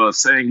of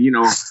saying,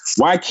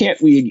 why can't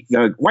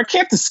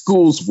the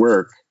schools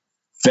work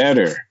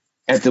better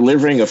at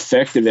delivering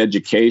effective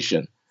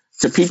education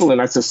to people in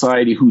our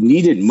society who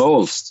need it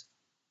most?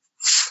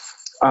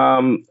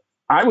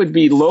 I would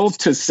be loath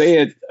to say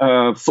it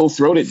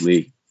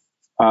full-throatedly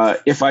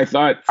if I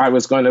thought I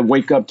was going to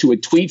wake up to a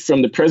tweet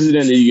from the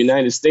president of the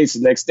United States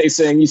the next day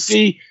saying, you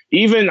see,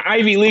 even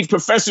Ivy League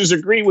professors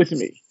agree with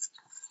me.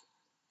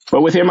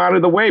 But with him out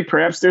of the way,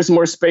 perhaps there's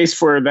more space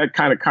for that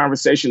kind of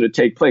conversation to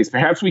take place.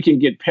 Perhaps we can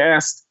get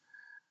past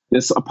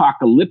this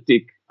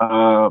apocalyptic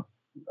kind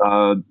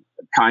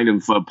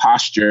of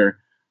posture.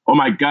 Oh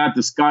my God,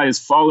 the sky is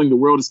falling. The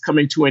world is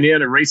coming to an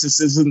end. A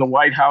racist is in the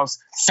White House.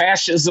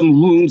 Fascism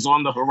looms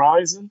on the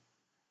horizon.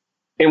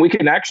 And we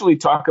can actually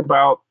talk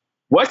about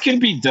what can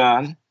be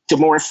done to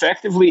more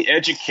effectively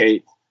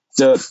educate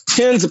the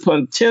tens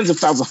upon tens of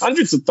thousands,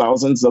 hundreds of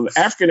thousands of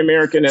African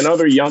American and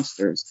other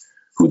youngsters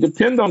who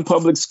depend on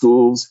public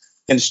schools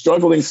in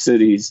struggling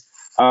cities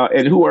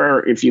and who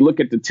are, if you look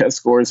at the test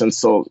scores and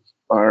so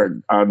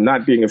are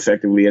not being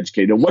effectively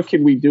educated. What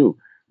can we do?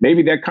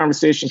 Maybe that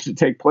conversation should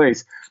take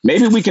place.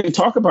 Maybe we can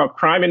talk about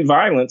crime and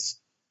violence,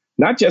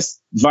 not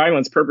just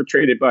violence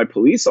perpetrated by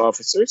police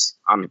officers.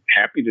 I'm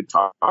happy to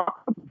talk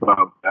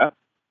about that.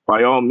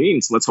 By all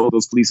means, let's hold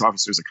those police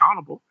officers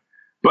accountable.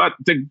 But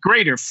the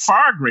greater,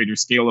 far greater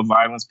scale of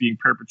violence being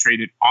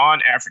perpetrated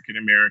on African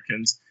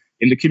Americans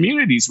in the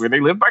communities where they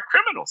live by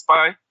criminals,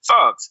 by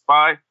thugs,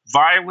 by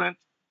violent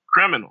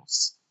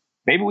criminals.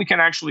 Maybe we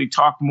can actually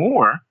talk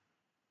more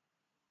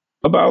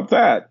about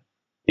that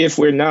if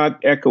we're not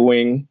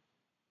echoing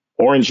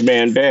Orange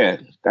Man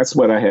bad. That's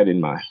what I had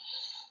in mind.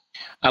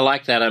 I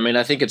like that. I mean,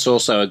 I think it's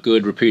also a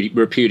good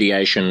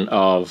repudiation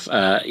of,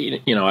 I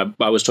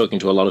was talking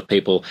to a lot of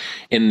people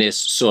in this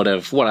sort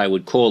of what I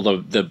would call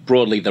the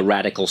broadly the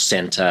radical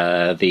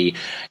center, the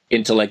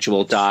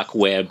intellectual dark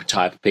web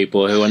type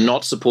people who are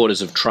not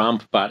supporters of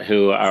Trump, but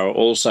who are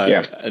also,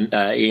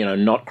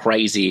 not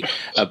crazy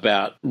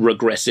about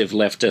regressive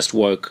leftist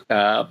woke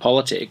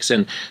politics.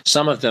 And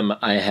some of them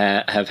I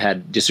have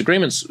had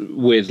disagreements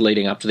with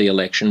leading up to the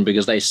election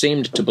because they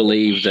seemed to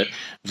believe that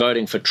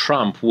voting for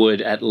Trump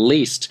would at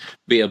least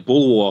be a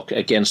bulwark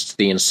against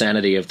the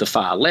insanity of the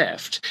far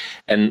left.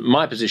 And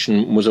my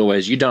position was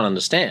always, you don't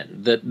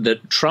understand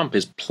that Trump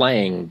is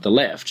playing the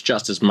left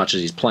just as much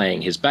as he's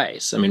playing his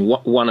base. I mean,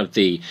 one of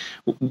the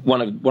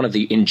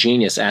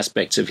ingenious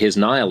aspects of his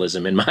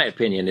nihilism, in my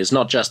opinion, is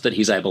not just that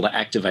he's able to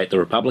activate the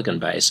Republican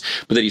base,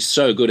 but that he's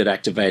so good at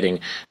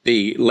activating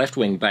the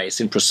left-wing base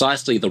in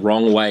precisely the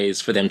wrong ways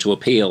for them to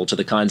appeal to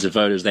the kinds of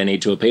voters they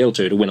need to appeal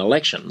to win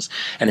elections,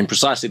 and in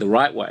precisely the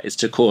right ways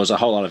to cause a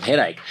whole lot of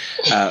headache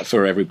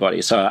for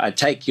everybody. So I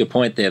take your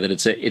point there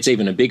that it's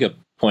even a bigger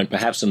point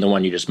perhaps than the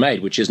one you just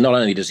made, which is not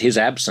only does his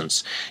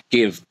absence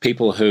give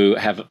people who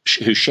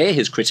share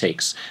his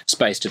critiques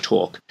space to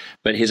talk,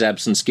 but his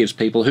absence gives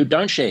people who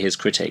don't share his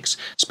critiques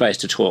space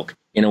to talk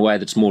in a way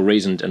that's more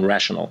reasoned and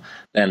rational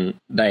than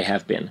they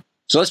have been.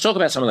 So let's talk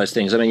about some of those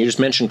things. I mean, you just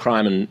mentioned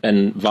crime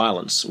and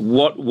violence.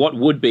 What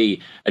would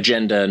be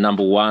agenda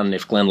number one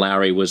if Glenn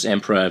Loury was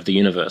emperor of the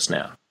universe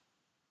now?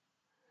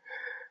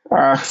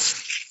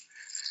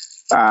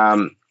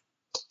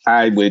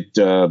 I would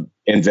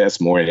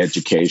invest more in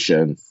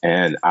education,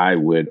 and I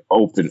would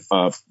open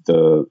up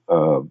the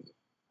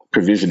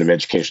provision of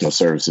educational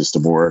services to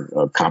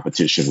more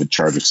competition with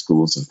charter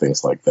schools and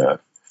things like that.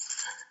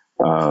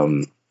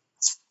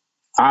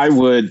 I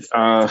would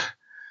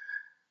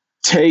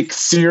take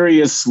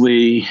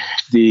seriously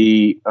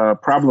the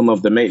problem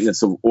of the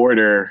maintenance of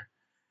order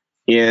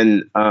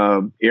in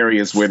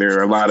areas where there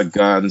are a lot of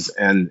guns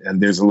and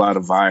there's a lot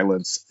of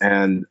violence,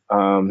 and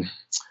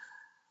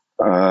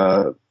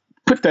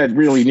put that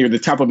really near the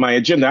top of my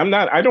agenda.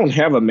 I don't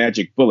have a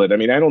magic bullet. I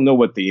mean, I don't know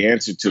what the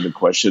answer to the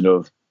question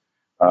of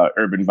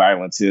urban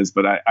violence is,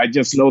 but I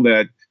just know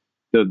that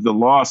the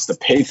loss, the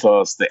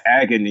pathos, the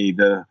agony,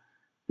 the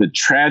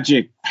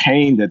tragic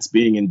pain that's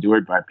being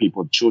endured by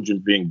people,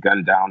 children being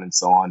gunned down and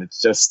so on.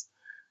 It's just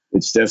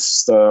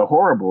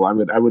horrible. I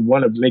would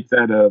want to make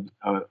that a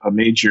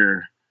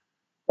major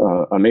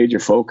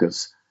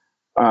focus.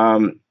 There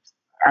are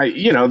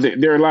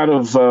a lot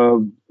of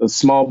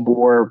small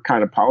bore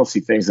kind of policy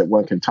things that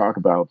one can talk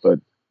about, but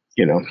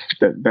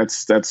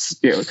that's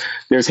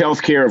there's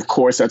healthcare, of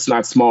course, that's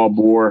not small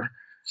bore.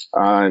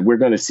 We're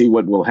going to see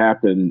what will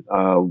happen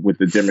with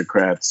the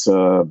Democrats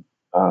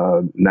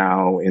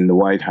now in the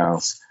White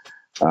House.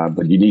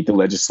 But you need the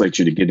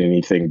legislature to get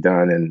anything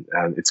done, and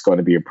it's going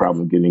to be a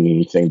problem getting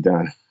anything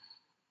done.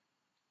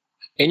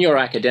 In your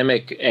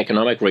academic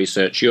economic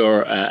research,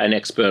 you're an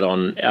expert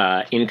on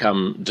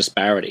income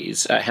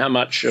disparities. How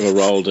much of a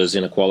role does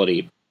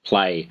inequality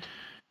play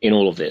in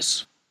all of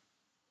this?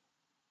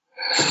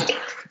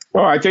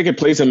 Well, I think it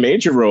plays a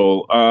major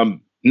role,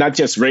 not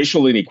just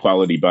racial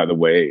inequality, by the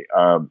way.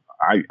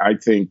 I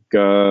think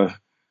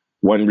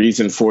one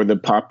reason for the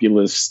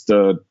populist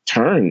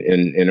turn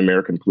in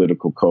American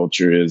political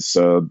culture is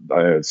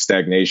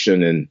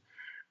stagnation in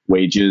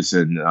wages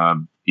and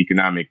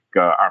economic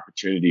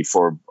opportunity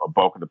for a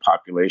bulk of the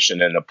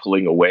population and a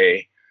pulling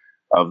away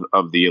of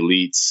the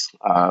elites.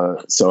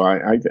 So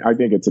I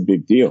think it's a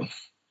big deal.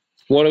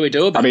 What do we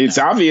do about it? It's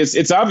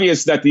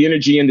obvious that the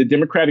energy in the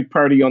Democratic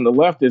Party on the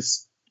left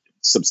is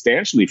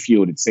substantially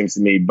fueled, it seems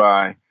to me,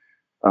 by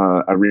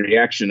a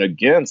reaction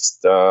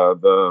against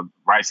the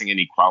rising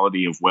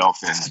inequality of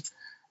wealth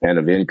and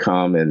of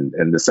income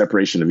and the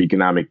separation of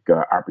economic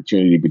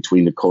opportunity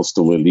between the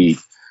coastal elite,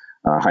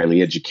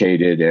 highly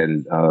educated,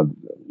 and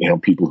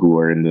people who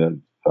are in the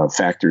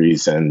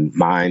factories and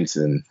mines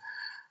and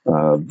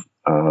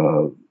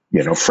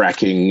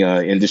fracking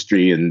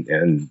industry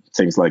and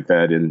things like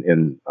that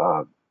in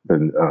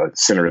the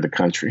center of the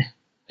country.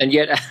 And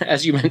yet,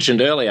 as you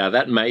mentioned earlier,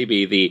 that may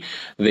be the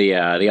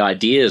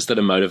ideas that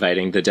are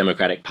motivating the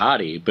Democratic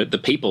Party, but the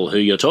people who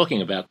you're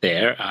talking about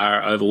there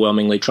are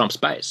overwhelmingly Trump's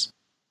base.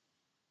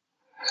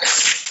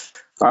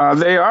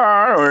 They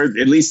are, or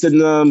at least in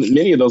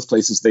many of those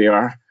places they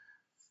are.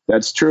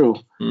 That's true.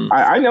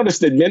 I noticed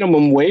that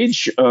minimum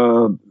wage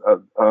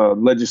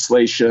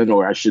legislation,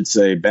 or I should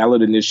say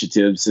ballot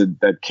initiatives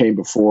that came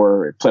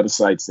before,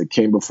 plebiscites that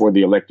came before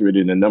the electorate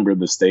in a number of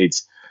the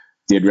states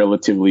did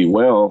relatively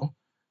well.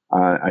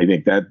 I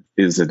think that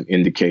is an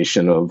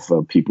indication of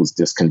people's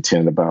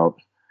discontent about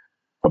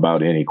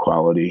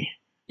inequality.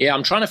 Yeah,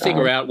 I'm trying to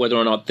figure out whether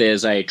or not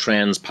there's a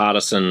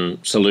transpartisan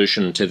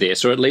solution to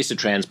this, or at least a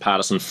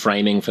transpartisan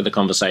framing for the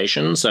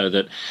conversation, so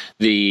that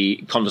the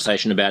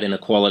conversation about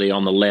inequality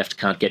on the left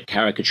can't get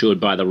caricatured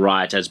by the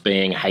right as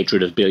being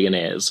hatred of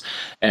billionaires,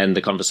 and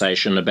the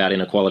conversation about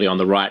inequality on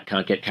the right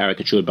can't get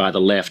caricatured by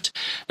the left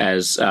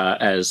as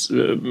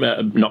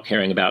not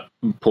caring about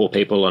poor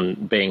people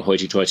and being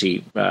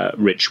hoity-toity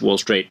rich Wall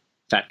Street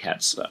fat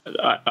cats.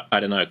 I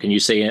don't know. Can you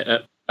see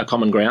a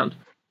common ground?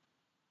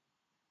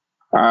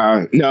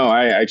 No,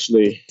 I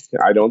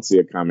don't see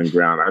a common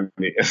ground.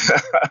 You're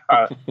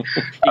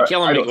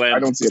killing me, Glenn. I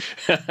don't see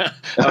it.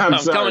 I'm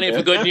coming here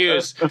for good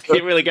news.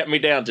 You're really getting me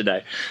down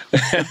today.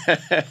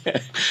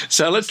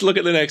 So let's look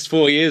at the next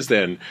 4 years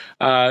then.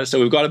 So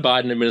we've got a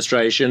Biden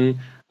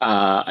administration.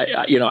 What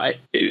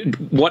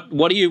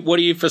do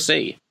you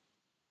foresee?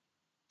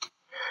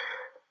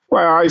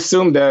 Well, I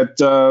assume that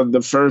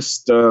the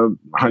first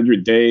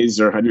 100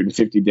 days or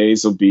 150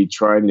 days will be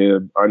trying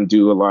to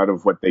undo a lot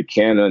of what they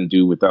can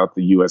undo without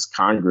the U.S.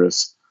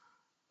 Congress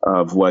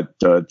of what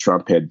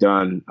Trump had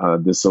done.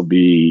 This will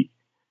be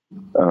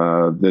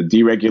the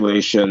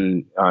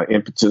deregulation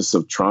impetus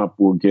of Trump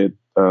will get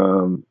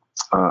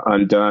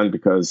undone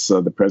because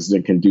the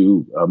president can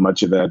do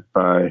much of that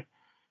by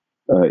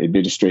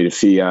administrative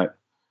fiat.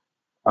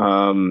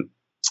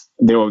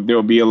 There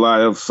will be a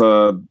lot of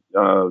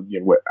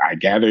what I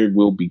gather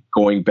will be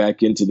going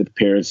back into the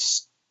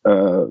Paris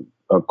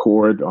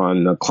Accord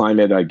on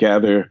climate. I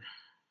gather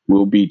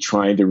we'll be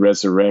trying to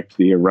resurrect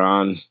the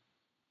Iran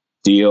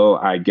deal.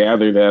 I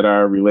gather that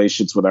our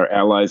relations with our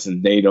allies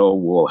in NATO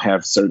will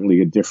have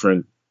certainly a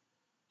different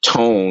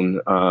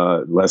tone,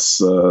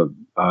 less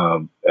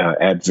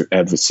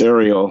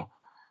adversarial,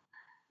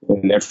 in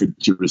an effort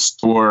to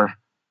restore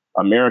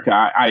America.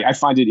 I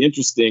find it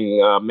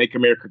interesting. Make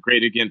America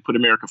great again. Put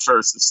America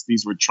first.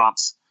 These were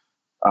Trump's,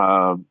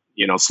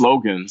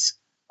 slogans.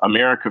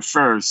 America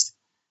first.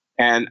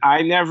 And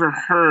I never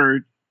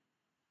heard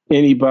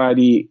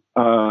anybody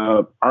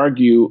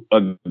argue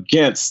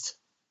against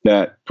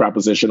that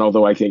proposition.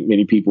 Although I think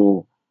many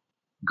people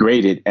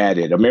graded at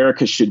it.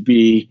 America should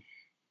be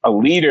a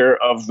leader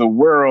of the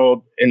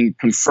world in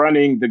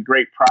confronting the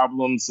great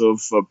problems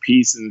of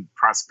peace and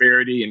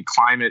prosperity and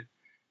climate.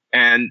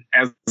 And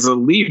as a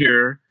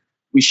leader,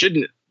 we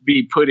shouldn't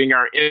be putting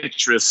our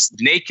interests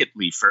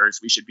nakedly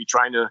first. We should be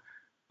trying to,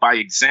 by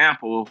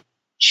example,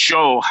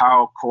 show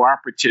how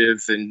cooperative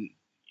and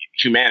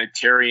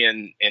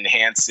humanitarian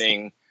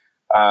enhancing,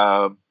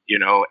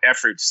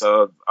 efforts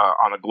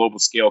on a global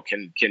scale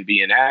can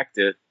be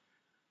enacted.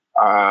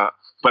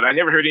 But I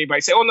never heard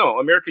anybody say, "Oh no,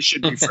 America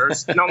should be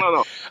first."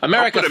 No.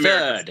 America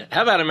third.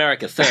 How about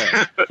America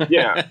third?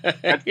 Yeah,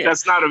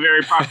 that's not a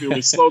very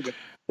popular slogan.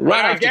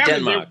 Right after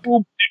Denmark.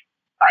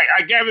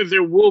 I gather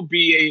there will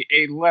be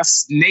a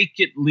less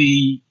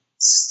nakedly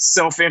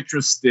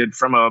self-interested,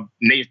 from a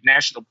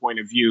national point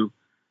of view,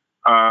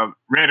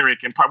 rhetoric,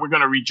 and we're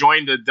going to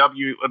rejoin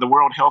the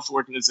World Health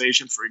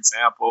Organization, for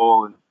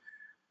example, and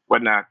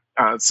whatnot.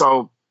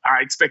 So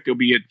I expect there'll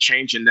be a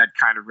change in that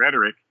kind of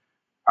rhetoric.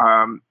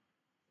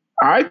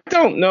 I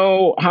don't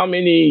know how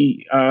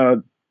many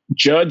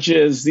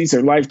judges, these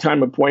are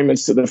lifetime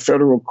appointments to the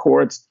federal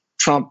courts.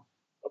 Trump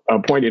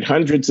appointed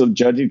hundreds of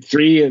judges,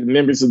 3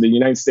 members of the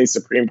United States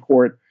Supreme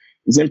Court.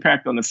 His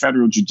impact on the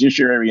federal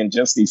judiciary in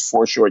just these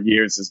 4 short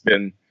years has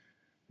been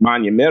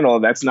monumental.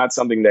 That's not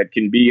something that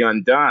can be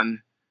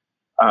undone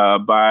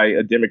by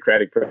a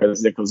Democratic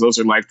president, because those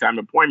are lifetime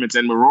appointments.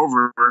 And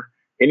moreover,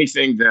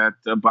 anything that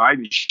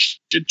Biden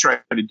should try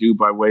to do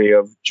by way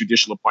of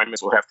judicial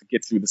appointments will have to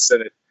get through the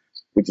Senate,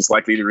 which is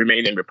likely to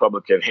remain in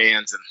Republican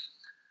hands, and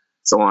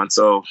so on.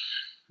 So,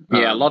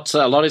 yeah, a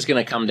lot is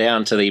going to come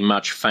down to the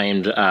much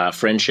famed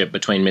friendship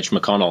between Mitch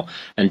McConnell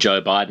and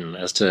Joe Biden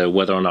as to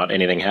whether or not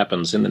anything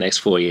happens in the next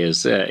 4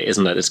 years,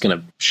 isn't it? It's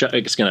going to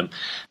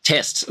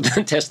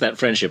test that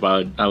friendship,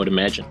 I would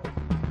imagine.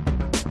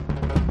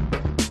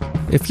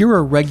 If you're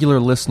a regular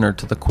listener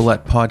to the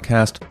Quillette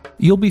podcast,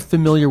 you'll be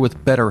familiar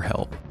with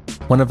BetterHelp,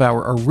 one of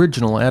our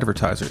original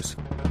advertisers.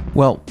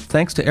 Well,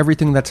 thanks to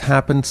everything that's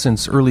happened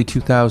since early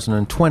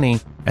 2020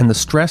 and the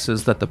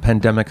stresses that the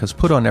pandemic has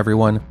put on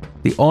everyone,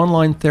 the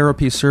online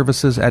therapy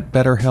services at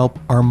BetterHelp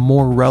are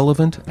more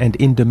relevant and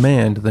in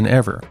demand than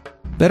ever.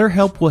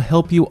 BetterHelp will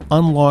help you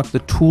unlock the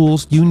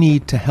tools you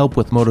need to help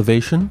with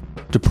motivation,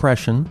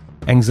 depression,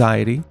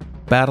 anxiety,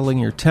 battling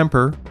your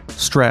temper,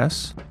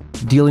 stress,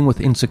 dealing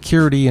with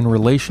insecurity in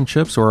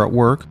relationships or at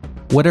work,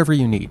 whatever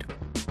you need.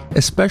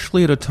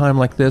 Especially at a time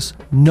like this,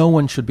 no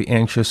one should be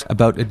anxious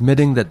about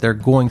admitting that they're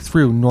going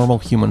through normal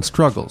human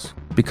struggles,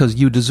 because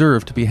you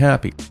deserve to be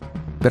happy.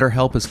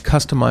 BetterHelp is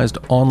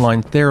customized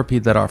online therapy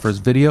that offers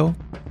video,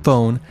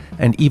 phone,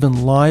 and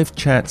even live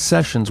chat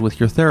sessions with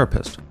your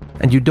therapist.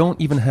 And you don't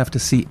even have to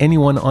see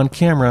anyone on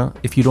camera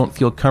if you don't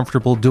feel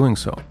comfortable doing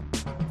so.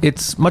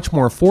 It's much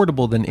more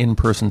affordable than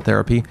in-person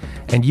therapy,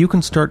 and you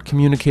can start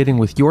communicating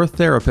with your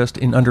therapist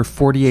in under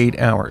 48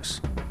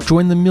 hours.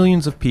 Join the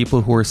millions of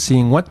people who are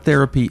seeing what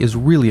therapy is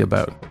really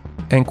about.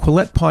 And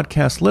Quillette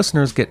podcast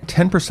listeners get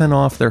 10%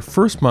 off their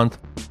first month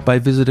by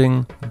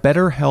visiting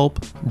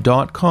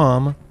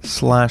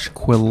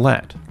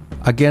betterhelp.com/Quillette.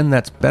 Again,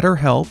 that's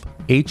BetterHelp,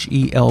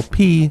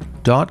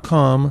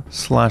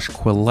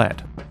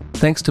 HELP.com/Quillette.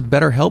 Thanks to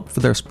BetterHelp for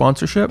their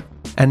sponsorship.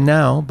 And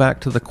now back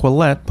to the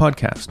Quillette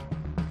podcast.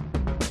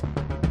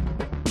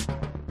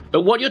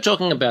 But what you're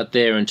talking about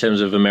there in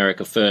terms of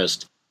America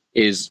First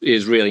is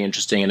really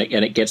interesting, and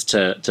it gets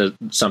to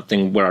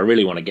something where I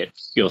really want to get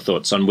your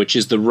thoughts on, which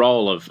is the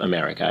role of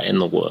America in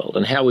the world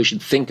and how we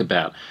should think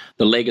about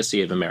the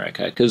legacy of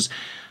America. Because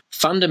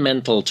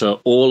fundamental to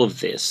all of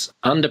this,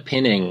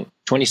 underpinning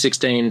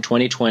 2016,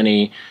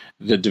 2020,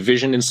 the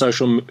division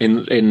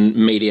in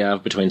media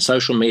between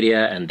social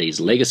media and these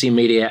legacy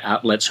media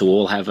outlets who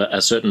all have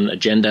a certain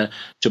agenda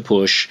to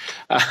push,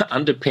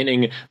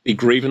 underpinning the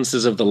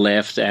grievances of the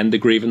left and the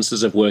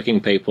grievances of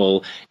working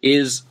people,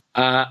 is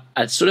a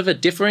sort of a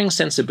differing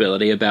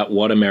sensibility about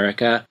what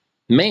America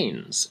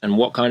means and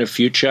what kind of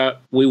future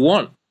we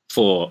want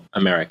for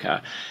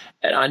America.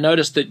 And I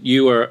noticed that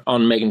you were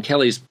on Megyn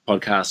Kelly's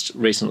podcast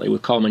recently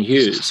with Coleman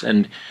Hughes,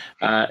 and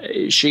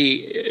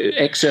she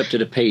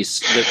excerpted a piece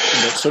that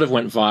sort of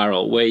went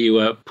viral where you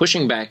were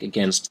pushing back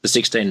against the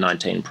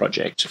 1619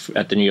 Project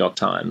at the New York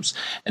Times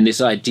and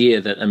this idea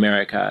that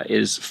America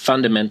is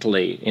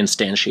fundamentally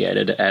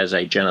instantiated as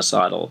a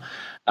genocidal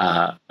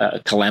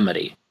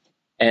calamity.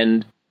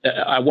 And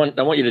I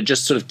want you to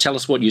just sort of tell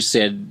us what you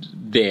said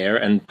there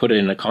and put it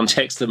in a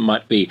context that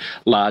might be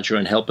larger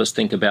and help us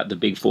think about the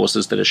big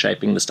forces that are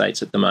shaping the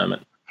states at the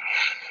moment.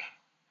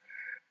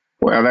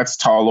 Well, that's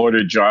tall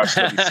order, Josh.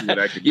 Let me see what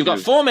I can You've got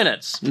 4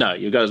 minutes. No,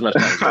 you've got as much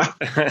time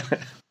as you.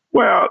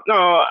 Well,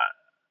 no.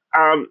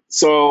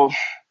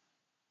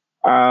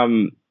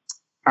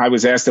 I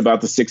was asked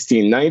about the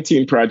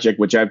 1619 Project,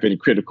 which I've been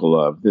critical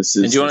of. This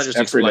is. And do you want to just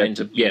explain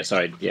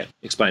explain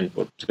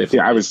to people?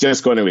 Yeah, I was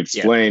just going to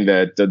explain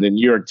that the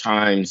New York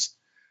Times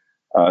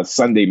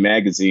Sunday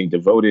magazine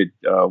devoted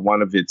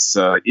one of its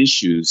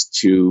issues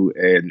to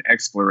an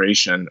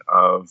exploration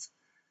of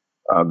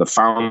the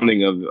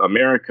founding of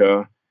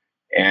America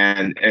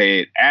and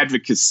an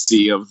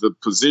advocacy of the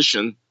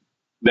position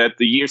that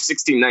the year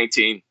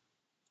 1619,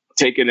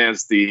 taken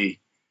as the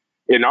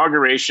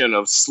inauguration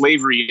of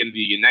slavery in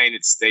the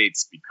United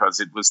States, because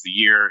it was the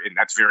year, and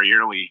that's very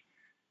early.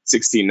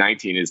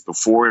 1619 is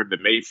before the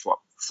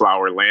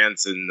Mayflower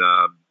lands in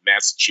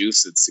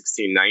Massachusetts.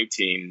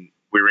 1619,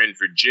 we're in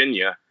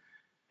Virginia,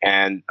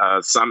 and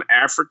some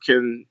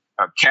African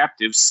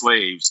captive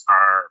slaves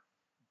are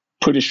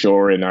put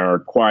ashore and are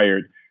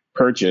acquired,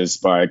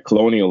 purchased by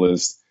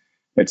colonialists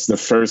It's the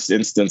first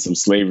instance of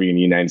slavery in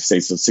the United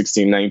States. So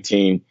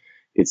 1619,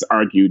 it's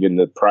argued in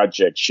the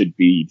project, should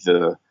be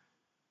the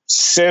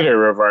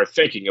center of our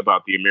thinking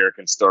about the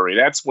American story.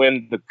 That's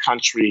when the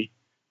country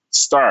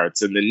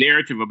starts, and the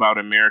narrative about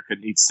America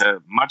needs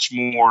to much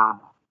more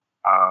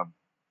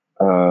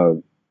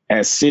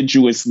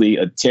assiduously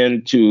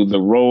attend to the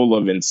role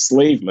of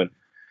enslavement,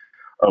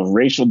 of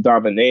racial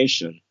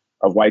domination,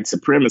 of white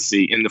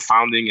supremacy in the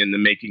founding and the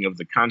making of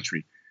the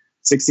country.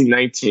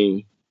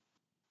 1619,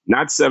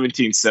 not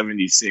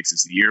 1776,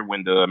 is the year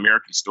when the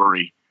American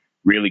story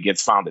really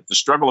gets founded. The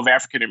struggle of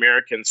African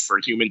Americans for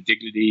human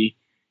dignity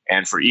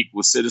and for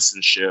equal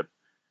citizenship,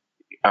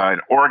 an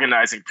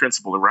organizing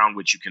principle around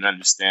which you can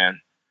understand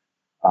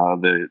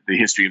the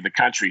history of the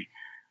country.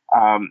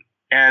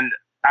 And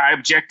I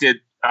objected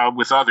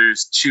with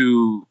others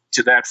to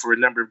that for a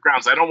number of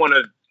grounds. I don't want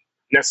to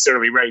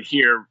necessarily right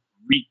here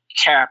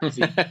recap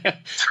the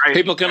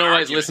People can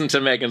always listen to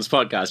Megan's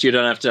podcast. You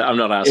don't have to. I'm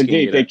not asking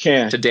Indeed, you they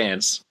can. to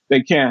dance.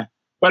 They can.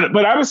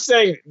 But I was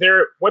saying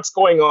what's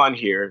going on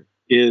here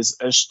is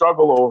a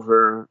struggle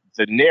over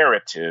the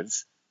narrative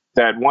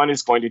that one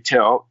is going to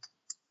tell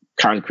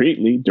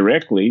concretely,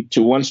 directly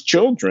to one's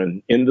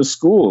children in the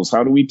schools.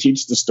 How do we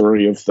teach the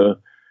story of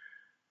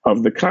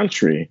the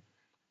country?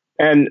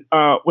 And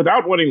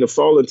without wanting to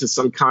fall into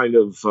some kind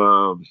of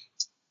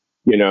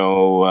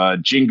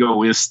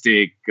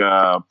jingoistic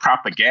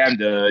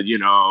propaganda,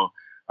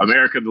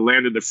 America, the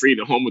land of the free,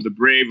 the home of the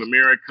brave,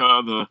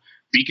 America, the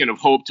beacon of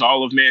hope to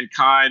all of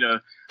mankind,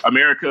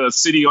 America, a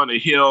city on a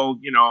hill,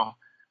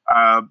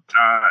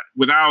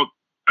 without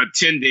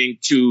attending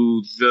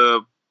to the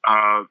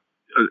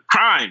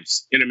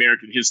crimes in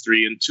American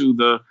history and to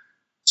the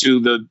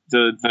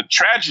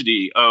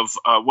tragedy of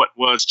what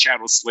was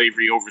chattel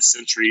slavery over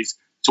centuries,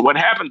 to what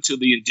happened to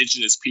the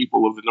indigenous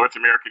people of the North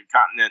American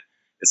continent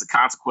as a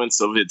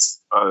consequence of its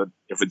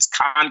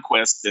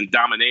conquest and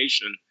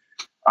domination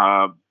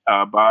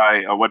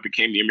by what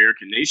became the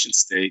American nation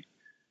state,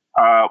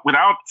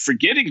 without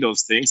forgetting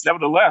those things,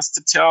 nevertheless,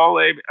 to tell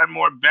a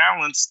more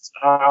balanced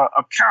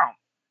account,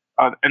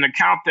 an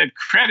account that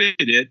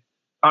credited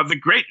the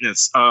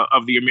greatness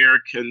of the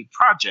American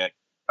project,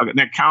 an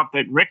account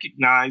that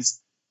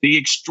recognized the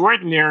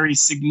extraordinary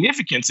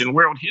significance in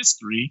world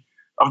history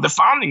of the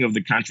founding of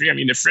the country. I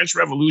mean, the French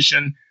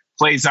Revolution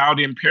plays out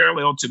in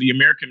parallel to the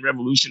American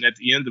Revolution at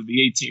the end of the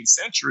 18th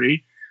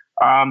century.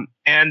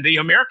 And the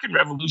American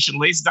Revolution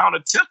lays down a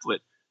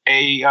template,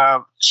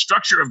 a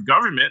structure of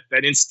government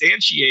that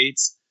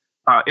instantiates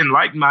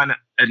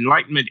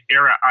Enlightenment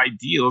era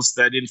ideals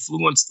that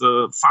influence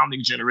the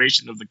founding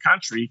generation of the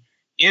country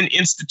in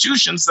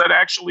institutions that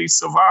actually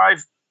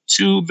survive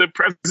to the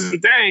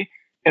present day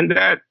and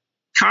that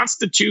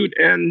constitute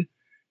an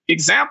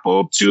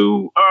example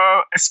to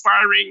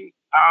aspiring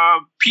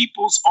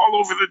peoples all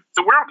over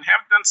the world and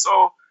have done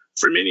so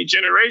for many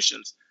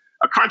generations.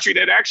 A country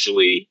that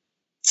actually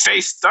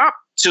faced up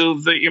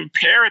to the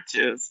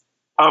imperative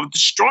of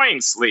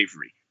destroying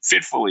slavery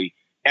fitfully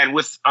and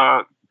with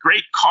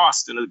great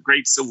cost in a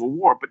great civil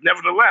war. But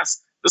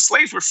nevertheless, the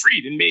slaves were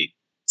freed and made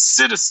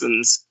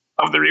citizens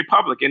of the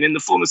Republic, and in the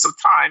fullness of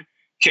time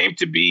came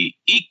to be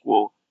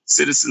equal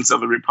citizens of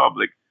the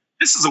Republic.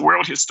 This is a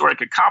world historic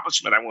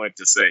accomplishment, I wanted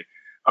to say.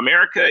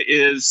 America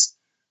is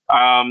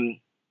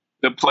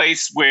the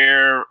place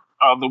where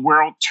the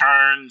world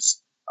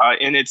turns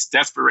in its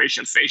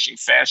desperation facing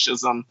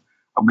fascism.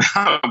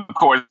 Of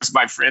course,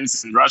 my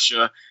friends in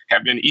Russia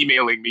have been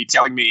emailing me,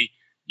 telling me,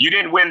 you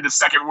didn't win the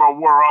Second World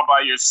War all by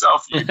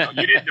yourself. You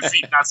didn't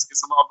defeat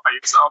Nazism all by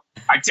yourself.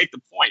 I take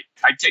the point.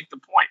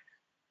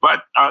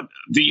 But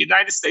the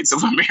United States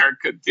of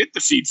America did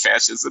defeat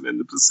fascism in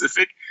the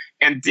Pacific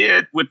and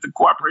did, with the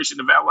cooperation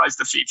of allies,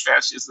 defeat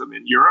fascism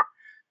in Europe,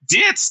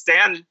 did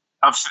stand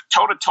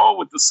toe-to-toe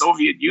with the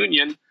Soviet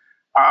Union.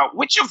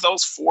 Which of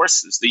those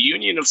forces, the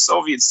Union of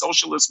Soviet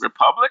Socialist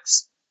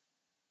Republics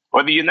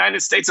or the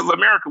United States of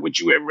America, would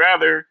you have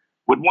rather,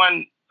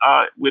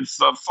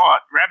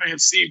 thought, rather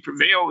have seen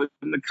prevail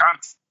in the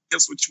contest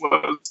which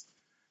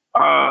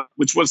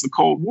was the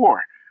Cold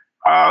War?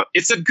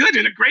 It's a good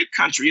and a great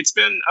country. It's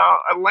been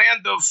a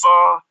land of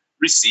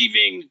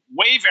receiving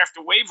wave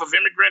after wave of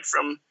immigrant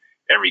from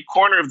every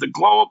corner of the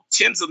globe.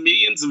 Tens of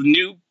millions of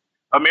new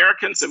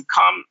Americans have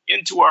come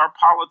into our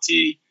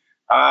polity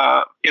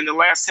in the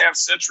last half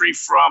century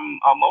from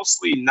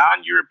mostly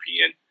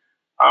non-European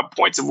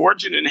points of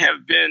origin and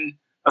have been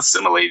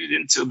assimilated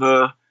into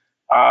the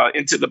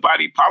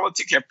body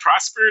politic, have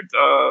prospered,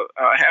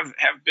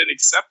 have been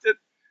accepted.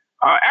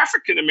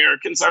 African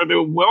Americans are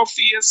the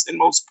wealthiest and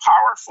most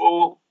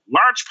powerful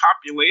large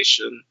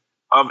population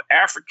of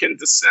African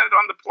descent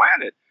on the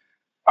planet.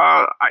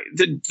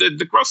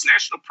 The gross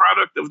national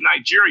product of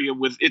Nigeria,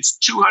 with its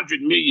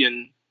 200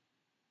 million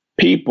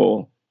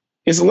people,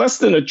 is less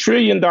than $1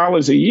 trillion a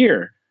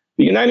year.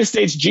 The United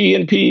States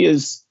GNP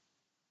is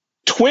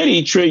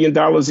 $20 trillion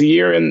a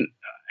year, and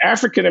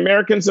African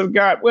Americans have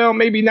got, well,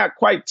 maybe not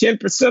quite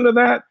 10% of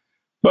that,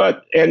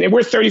 and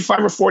we're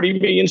 35 or 40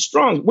 million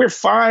strong. We're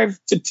 5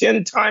 to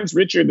 10 times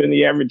richer than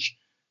the average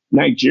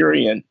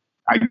Nigerian.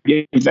 I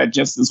gave that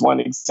just as one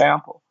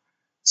example.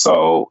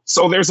 So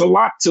there's a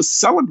lot to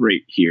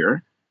celebrate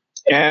here.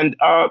 And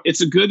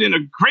it's a good and a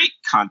great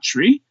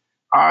country.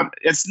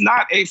 It's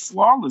not a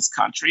flawless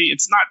country.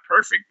 It's not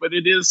perfect, but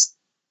it is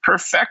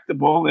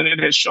perfectible. And it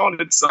has shown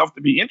itself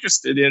to be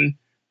interested in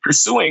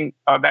pursuing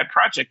that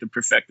project of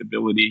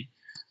perfectibility.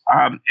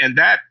 And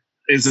that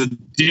is a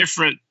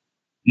different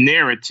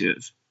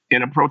narrative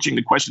in approaching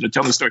the question of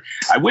telling the story.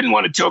 I wouldn't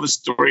want to tell the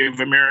story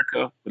of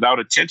America without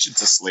attention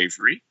to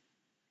slavery,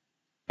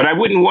 but I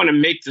wouldn't want to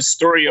make the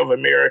story of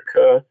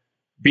America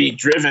be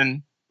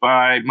driven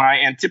by my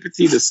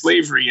antipathy to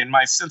slavery and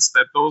my sense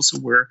that those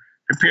who were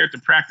prepared to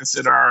practice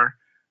it are,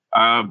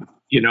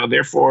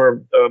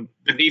 therefore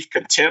beneath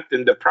contempt,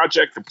 and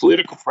the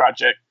political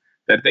project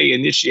that they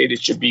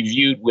initiated should be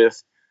viewed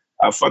with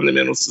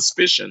fundamental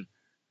suspicion.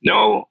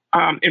 No,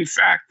 in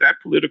fact, that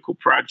political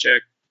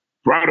project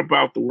brought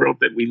about the world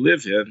that we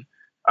live in.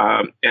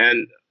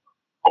 And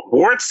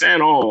warts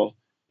and all,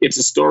 it's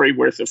a story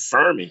worth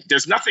affirming.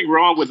 There's nothing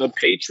wrong with a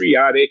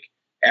patriotic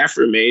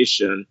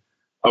affirmation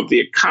of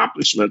the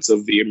accomplishments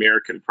of the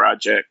American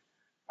project,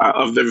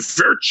 of the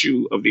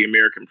virtue of the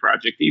American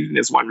project, even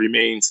as one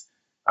remains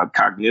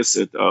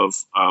cognizant of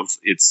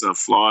its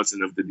flaws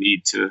and of the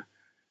need to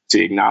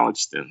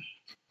acknowledge them.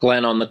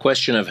 Glenn, on the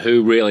question of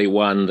who really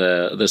won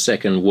the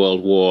Second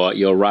World War,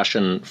 your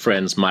Russian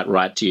friends might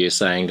write to you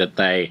saying that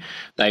they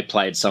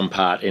played some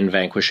part in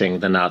vanquishing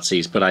the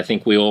Nazis, but I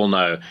think we all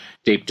know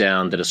deep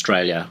down that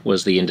Australia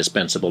was the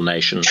indispensable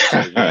nation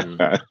to win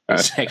the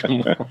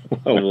Second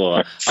World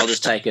War. I'll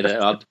just take it.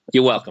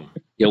 You're welcome.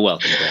 You're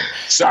welcome, Glenn.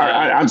 Sorry,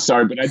 I'm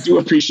sorry, but I do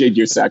appreciate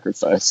your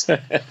sacrifice.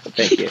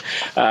 Thank you.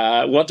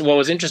 What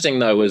was interesting,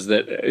 though, was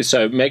that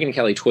Megyn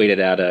Kelly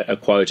tweeted out a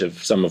quote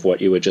of some of what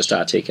you were just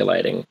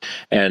articulating.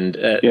 And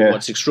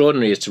what's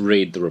extraordinary is to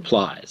read the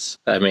replies.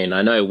 I mean,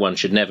 I know one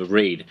should never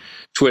read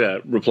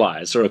Twitter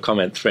replies or a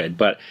comment thread,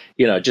 but,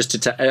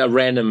 just a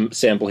random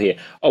sample here.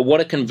 Oh, what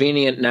a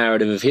convenient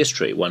narrative of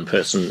history, one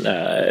person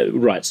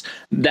writes.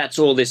 That's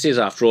all this is,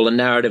 after all, a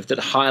narrative that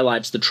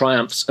highlights the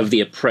triumphs of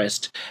the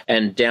oppressed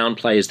and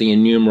downplays the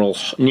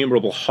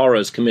innumerable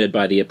horrors committed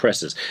by the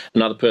oppressors.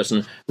 Another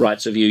person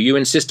writes of you, you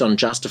insist on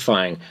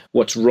justifying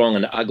what's wrong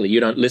and ugly. You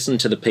don't listen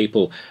to the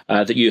people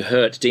that you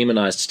hurt,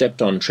 demonized,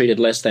 stepped on, treated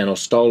less than, or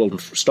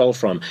stole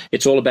from.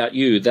 It's all about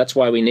you. That's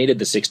why we needed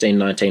the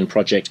 1619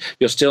 Project.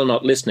 You're still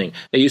not listening.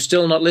 Are you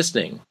still not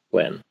listening,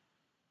 Glenn?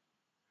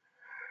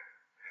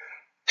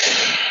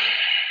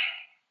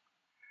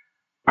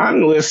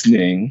 I'm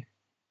listening,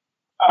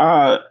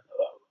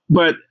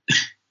 but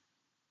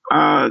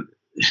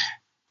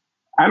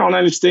I don't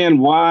understand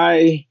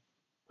why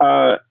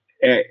a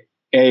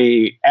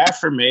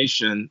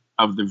affirmation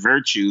of the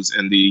virtues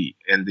and the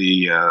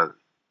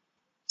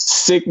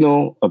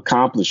signal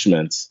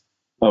accomplishments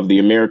of the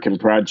American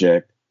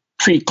project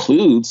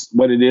precludes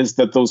what it is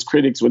that those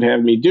critics would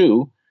have me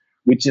do,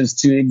 which is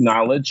to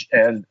acknowledge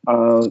and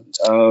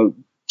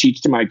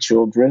teach to my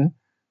children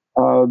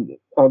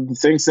the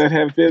things that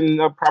have been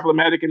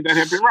problematic and that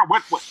have been wrong.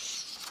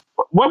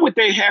 What would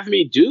they have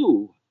me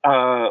do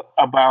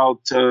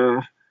about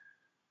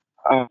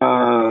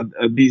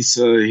these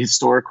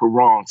historical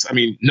wrongs? I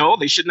mean, no,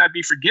 they should not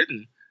be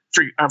forgotten.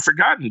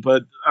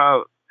 But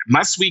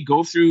must we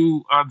go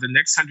through the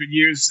next 100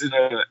 years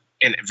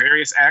in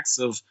various acts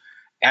of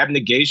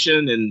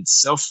abnegation and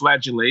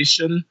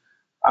self-flagellation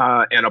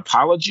and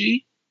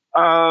apology?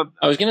 I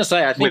was going to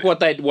say, I think what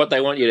they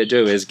want you to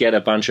do is get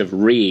a bunch of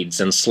reeds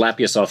and slap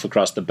yourself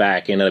across the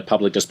back in a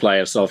public display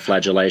of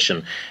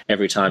self-flagellation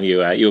every time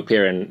you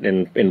appear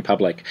in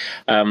public.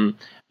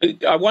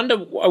 I wonder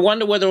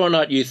whether or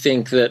not you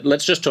think that.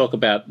 Let's just talk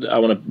about. I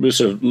want to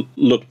sort of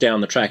look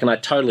down the track, and I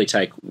totally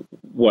take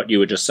what you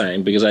were just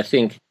saying, because I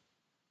think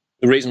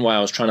the reason why I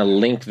was trying to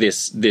link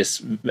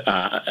this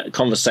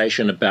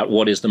conversation about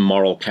what is the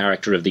moral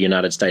character of the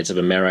United States of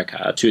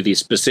America to the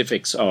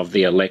specifics of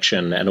the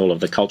election and all of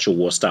the culture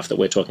war stuff that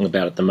we're talking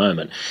about at the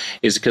moment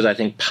is because I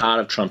think part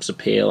of Trump's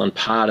appeal and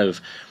part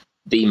of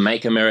the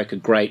Make America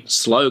Great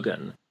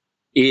slogan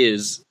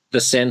is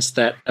the sense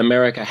that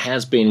America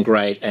has been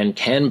great and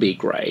can be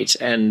great,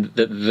 and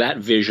that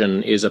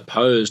vision is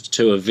opposed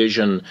to a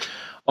vision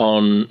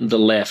on the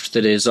left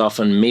that is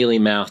often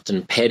mealy-mouthed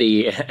and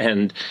petty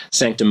and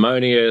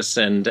sanctimonious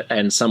and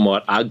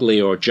somewhat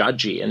ugly or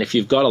judgy. And if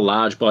you've got a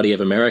large body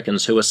of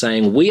Americans who are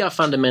saying, we are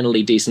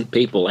fundamentally decent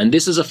people, and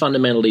this is a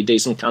fundamentally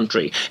decent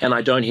country, and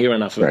I don't hear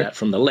enough of that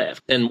from the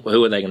left, then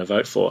who are they going to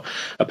vote for,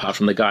 apart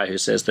from the guy who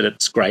says that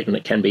it's great and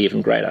it can be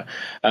even greater?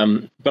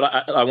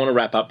 But I want to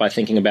wrap up by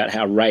thinking about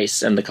how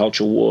race and the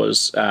culture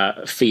wars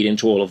feed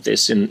into all of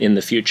this in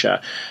the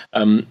future.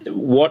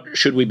 What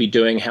should we be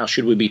doing? How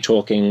should we be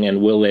talking? And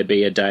will there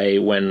be a day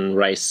when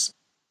race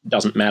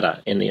doesn't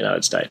matter in the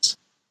United States?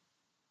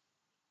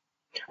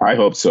 I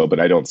hope so, but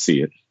I don't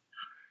see it.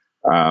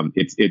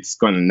 It's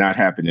going to not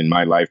happen in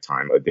my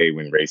lifetime, a day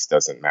when race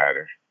doesn't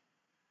matter.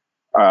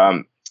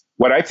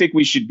 What I think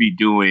we should be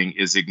doing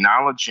is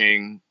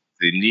acknowledging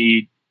the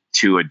need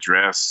to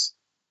address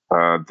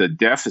the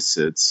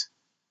deficits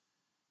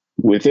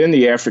within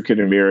the African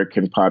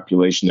American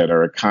population that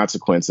are a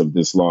consequence of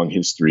this long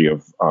history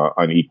of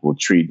unequal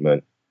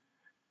treatment.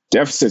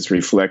 Deficits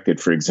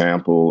reflected, for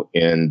example,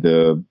 in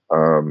the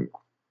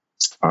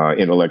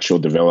intellectual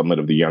development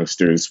of the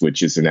youngsters,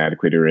 which is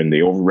inadequate, or in the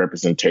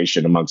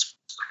overrepresentation amongst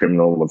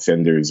criminal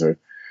offenders or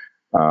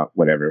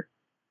whatever.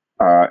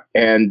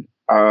 And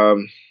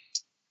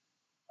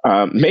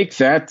make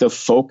that the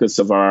focus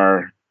of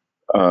our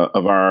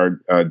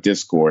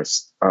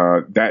discourse.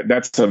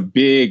 That's a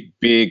big,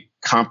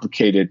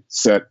 complicated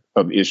set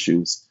of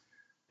issues.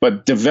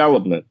 But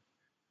development,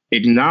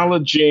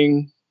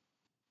 acknowledging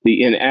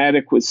the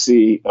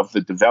inadequacy of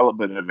the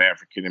development of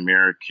African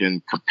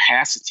American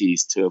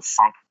capacities to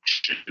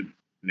function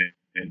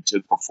and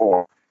to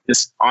perform.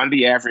 This, on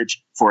the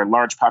average, for a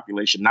large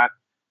population, not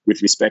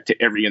with respect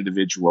to every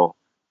individual,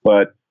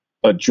 but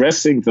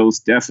addressing those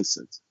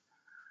deficits.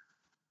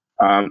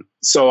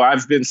 So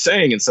I've been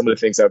saying in some of the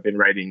things I've been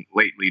writing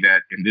lately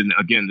that, and then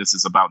again, this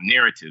is about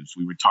narratives.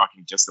 We were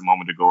talking just a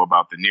moment ago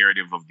about the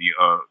narrative of the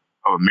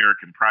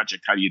American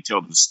project. How do you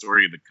tell the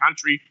story of the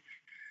country?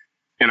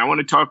 And I want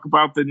to talk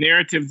about the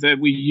narrative that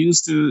we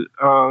use to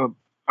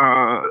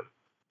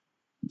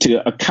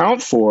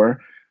account for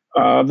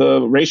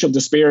the racial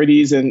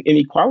disparities and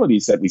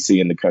inequalities that we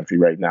see in the country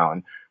right now.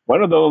 And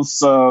one of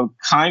those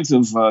kinds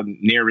of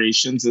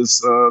narrations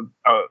is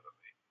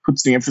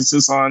puts the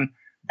emphasis on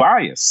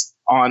bias,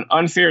 on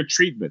unfair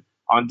treatment,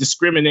 on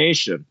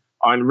discrimination,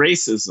 on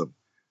racism.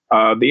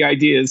 The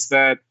idea is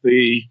that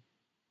the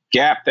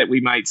gap that we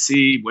might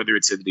see, whether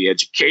it's in the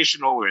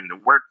educational or in the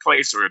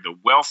workplace or the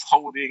wealth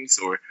holdings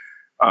or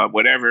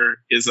whatever,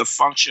 is a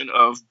function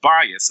of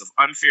bias, of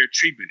unfair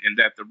treatment, and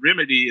that the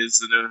remedy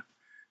is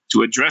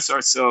to address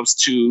ourselves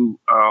to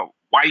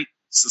white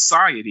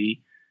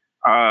society,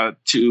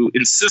 to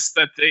insist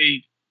that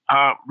they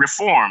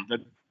reform,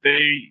 that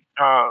they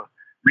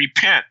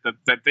repent,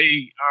 that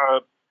they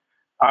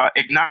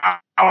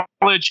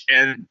acknowledge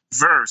and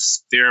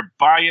reverse their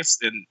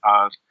biased and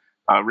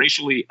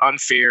racially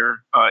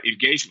unfair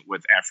engagement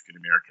with African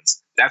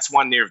Americans. That's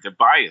one narrative,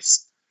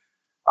 bias.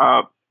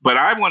 But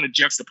I want to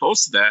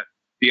juxtapose to that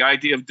the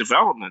idea of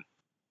development.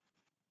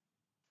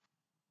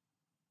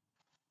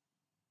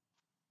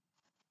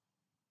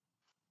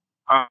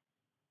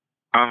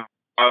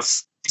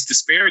 These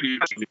disparities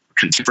in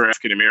contemporary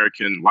African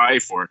American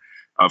life, or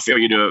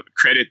failure to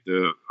credit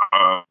the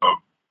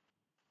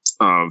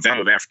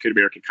value of African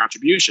American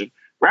contribution.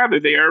 Rather,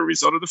 they are a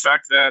result of the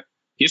fact that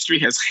history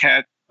has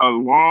cast a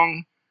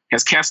long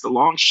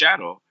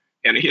shadow,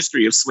 and a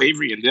history of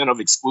slavery, and then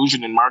of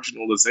exclusion and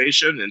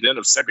marginalization, and then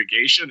of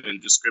segregation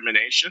and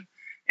discrimination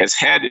has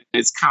had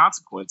its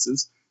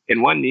consequences.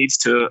 And one needs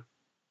to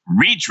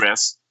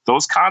redress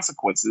those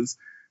consequences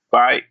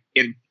by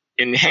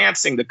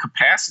enhancing the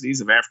capacities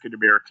of African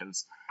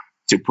Americans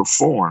to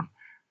perform.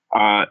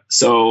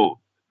 So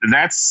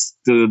that's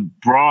the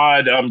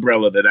broad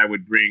umbrella that I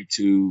would bring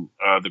to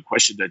the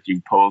question that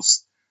you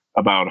posed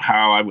about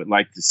how I would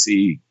like to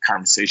see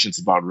conversations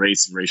about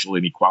race and racial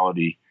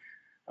inequality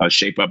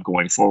shape up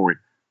going forward.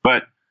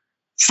 But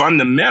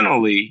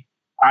fundamentally,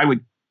 I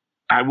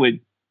would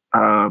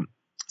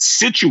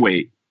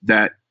situate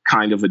that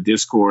kind of a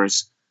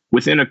discourse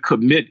within a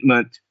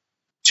commitment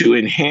to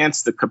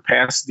enhance the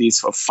capacities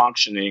for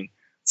functioning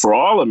for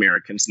all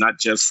Americans, not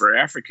just for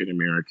African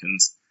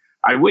Americans.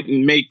 I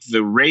wouldn't make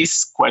the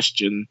race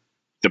question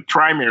the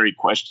primary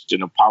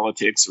question of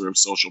politics or of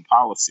social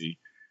policy.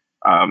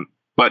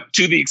 But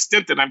to the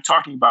extent that I'm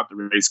talking about the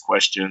race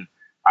question,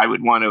 I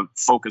would want to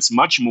focus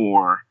much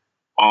more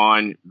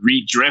on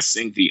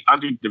redressing the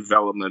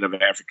underdevelopment of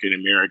African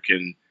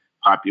American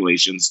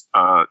populations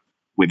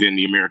within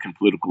the American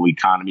political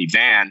economy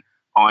than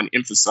on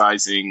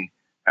emphasizing,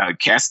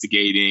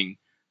 castigating,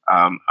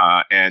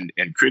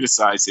 and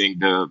criticizing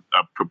the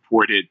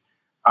purported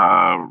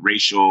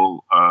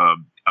racial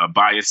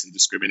bias and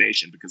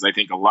discrimination. Because I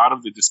think a lot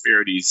of the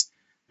disparities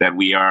that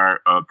we are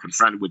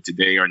confronted with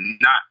today are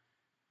not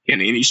in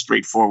any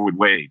straightforward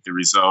way the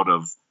result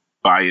of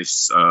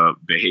biased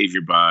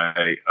behavior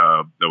by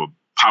the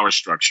power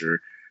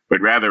structure,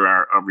 but rather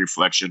are a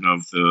reflection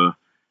of the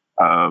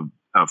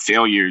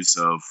failures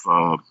of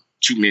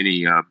too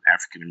many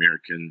African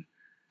American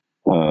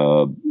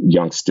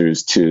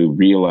youngsters to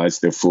realize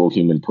their full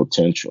human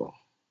potential.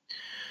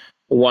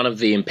 One of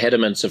the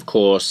impediments, of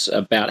course,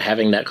 about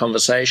having that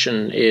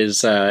conversation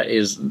is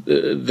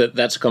that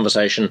that's a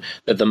conversation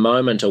that the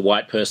moment a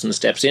white person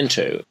steps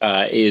into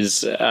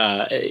is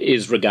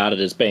regarded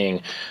as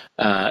being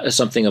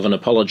something of an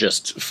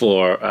apologist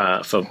for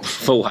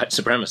white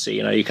supremacy.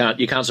 You know, you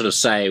can't sort of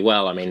say,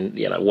 well, I mean,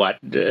 you know, what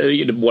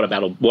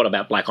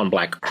about black on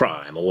black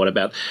crime, or what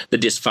about the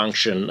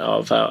dysfunction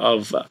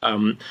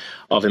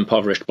of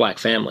impoverished black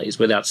families,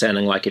 without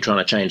sounding like you're trying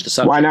to change the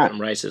subject from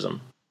racism.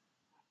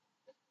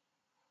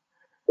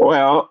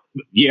 Well,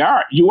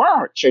 yeah, you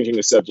are changing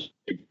the subject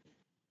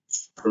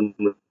from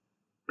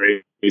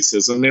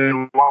racism,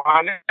 and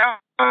why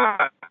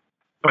not?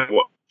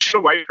 Well, a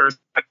white person,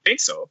 I think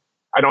so.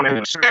 I don't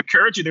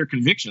encourage their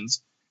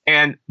convictions.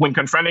 And when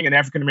confronting an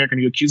African American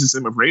who accuses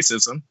them of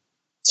racism,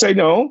 say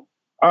no.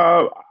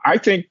 I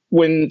think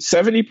when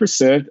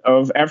 70%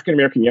 of African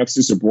American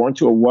youngsters are born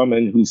to a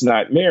woman who's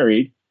not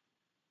married,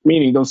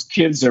 meaning those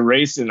kids are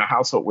raised in a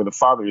household where the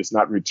father is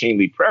not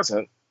routinely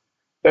present,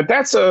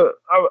 that's a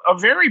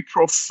very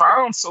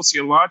profound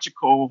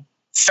sociological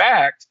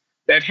fact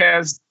that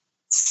has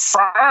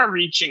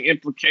far-reaching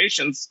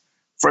implications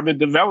for the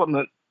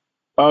development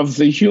of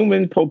the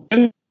human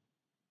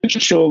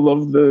potential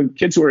of the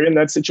kids who are in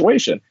that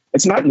situation.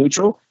 It's not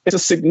neutral. It's a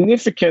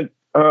significant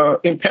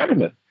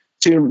impediment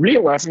to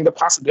realizing the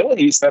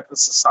possibilities that the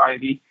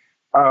society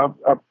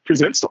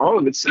presents to all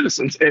of its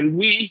citizens. And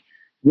we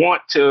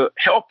want to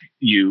help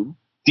you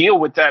deal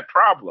with that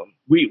problem.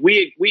 We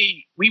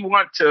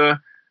want to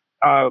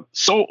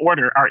so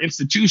order our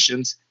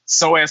institutions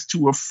so as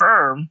to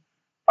affirm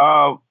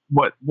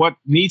what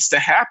needs to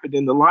happen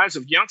in the lives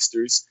of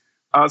youngsters,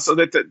 so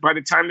that by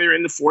the time they're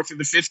in the 4th or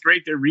the 5th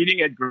grade, they're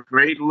reading at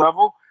grade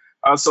level,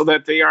 so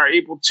that they are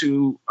able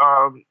to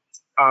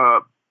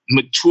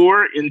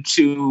mature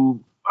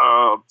into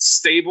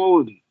stable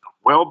and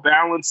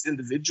well-balanced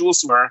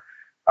individuals who are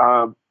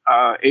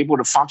able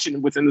to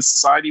function within the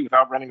society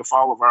without running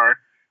afoul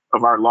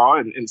of our law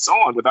and so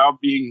on,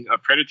 without being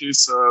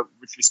predators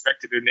with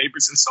respect to their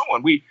neighbors and so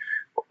on.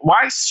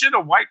 Why should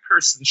a white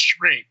person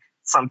shrink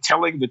from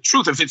telling the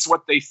truth if it's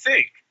what they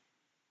think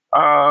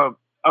about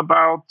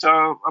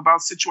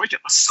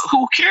situations? So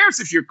who cares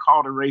if you're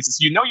called a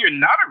racist? You know you're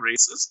not a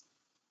racist.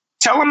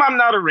 Tell them I'm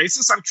not a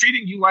racist. I'm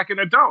treating you like an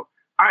adult.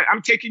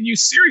 I'm taking you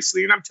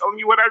seriously, and I'm telling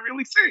you what I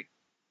really think.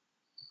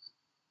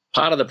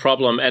 Part of the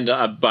problem, and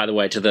by the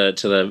way, to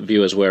the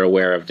viewers, we're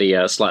aware of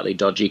the slightly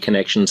dodgy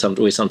connection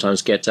we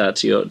sometimes get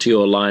to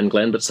your line,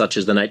 Glenn. But such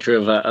is the nature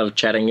of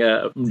chatting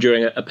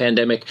during a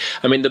pandemic.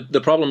 I mean,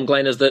 the problem,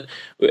 Glenn, is that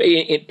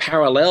in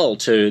parallel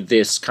to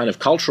this kind of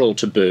cultural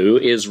taboo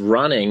is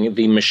running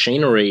the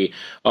machinery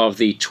of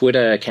the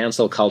Twitter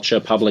cancel culture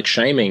public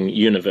shaming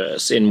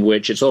universe, in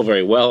which it's all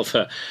very well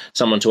for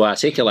someone to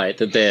articulate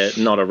that they're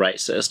not a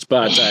racist,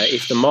 but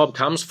if the mob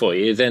comes for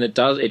you, then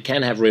it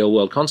can have real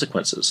world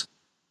consequences.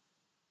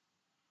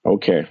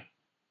 Okay.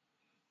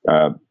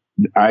 I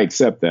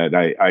accept that.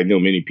 I know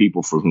many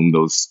people for whom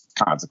those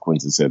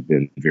consequences have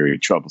been very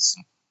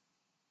troublesome.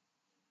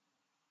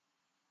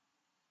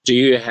 Do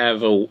you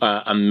have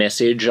a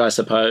message, I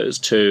suppose,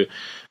 to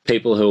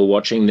people who are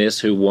watching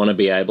this who want to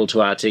be able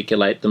to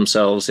articulate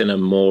themselves in a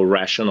more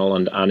rational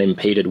and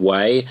unimpeded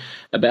way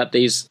about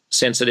these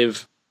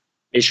sensitive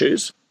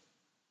issues?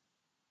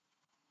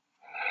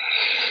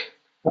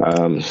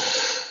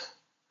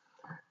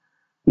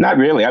 Not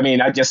really. I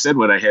mean, I just said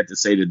what I had to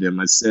say to them.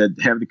 I said,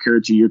 have the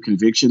courage of your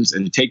convictions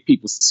and take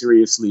people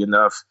seriously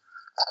enough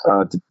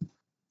to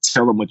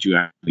tell them what you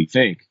actually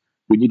think.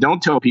 When you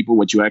don't tell people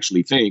what you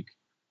actually think,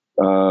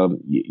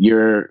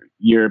 you're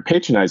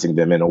patronizing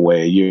them in a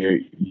way.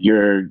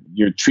 You're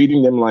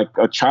treating them like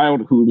a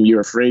child whom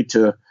you're afraid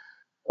to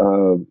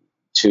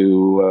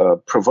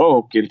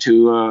provoke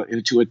into a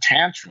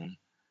tantrum.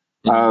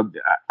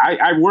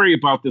 I worry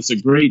about this a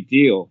great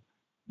deal.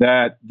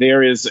 That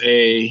there is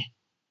a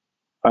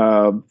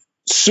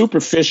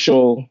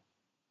superficial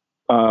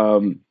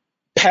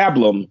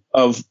pablum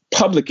of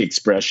public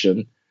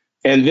expression,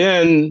 and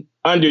then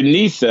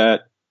underneath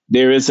that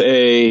there is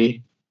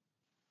a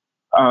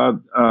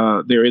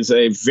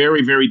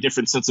very, very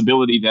different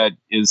sensibility that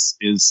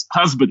is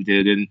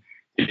husbanded and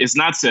is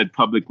not said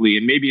publicly,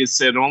 and maybe is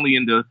said only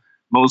in the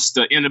most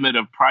intimate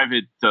of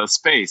private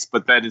space,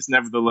 but that is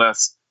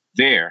nevertheless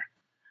there.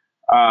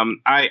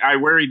 I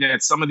worry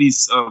that some of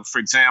these, for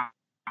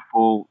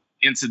example,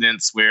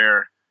 incidents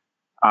where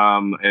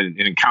an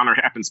encounter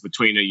happens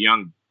between a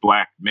young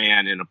black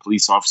man and a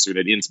police officer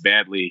that ends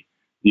badly.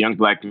 The young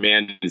black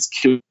man is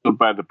killed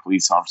by the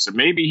police officer.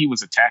 Maybe he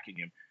was attacking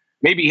him.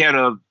 Maybe he had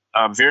a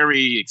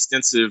very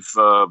extensive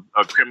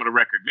criminal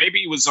record.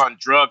 Maybe he was on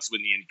drugs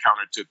when the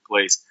encounter took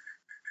place.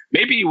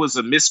 Maybe he was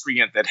a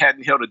miscreant that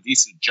hadn't held a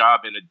decent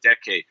job in a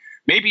decade.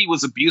 Maybe he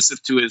was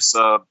abusive to his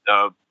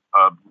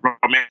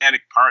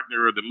romantic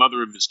partner or the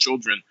mother of his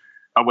children,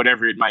 or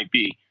whatever it might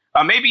be.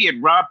 Maybe he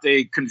had robbed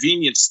a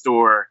convenience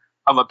store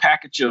of a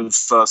package of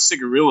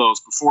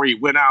cigarillos before he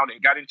went out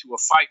and got into a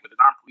fight with an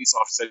armed police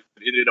officer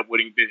that ended up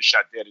with him being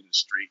shot dead in the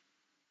street.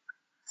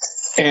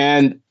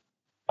 And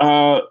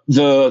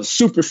the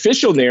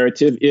superficial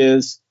narrative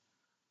is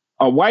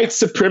a white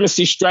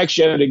supremacy strikes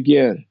yet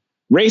again.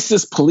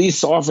 Racist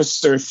police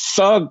officer,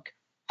 thug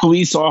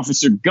police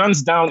officer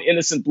guns down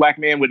innocent black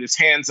man with his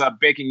hands up,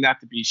 begging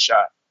not to be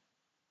shot.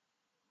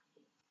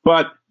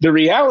 But the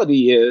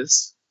reality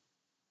is,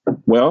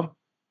 well,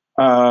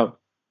 a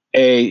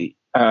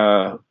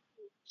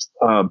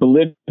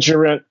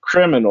belligerent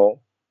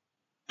criminal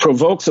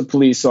provokes a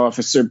police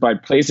officer by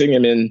placing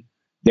him in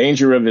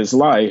danger of his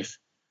life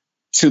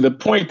to the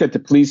point that the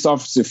police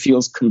officer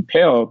feels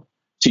compelled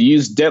to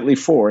use deadly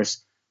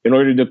force in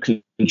order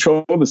to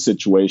control the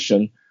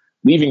situation,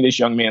 leaving this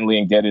young man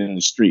laying dead in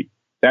the street.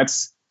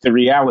 That's the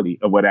reality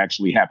of what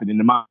actually happened in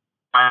the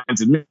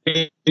minds of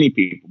many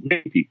people.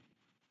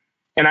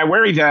 And I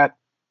worry that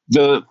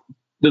the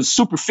the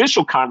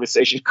superficial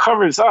conversation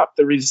covers up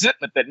the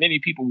resentment that many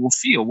people will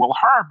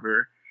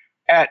harbor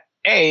at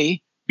A,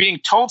 being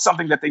told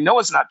something that they know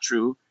is not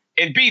true,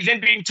 and B,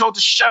 then being told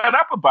to shut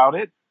up about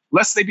it,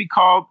 lest they be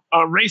called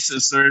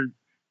racist or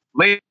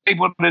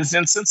labeled as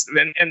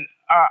insensitive. And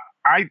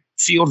I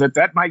feel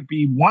that might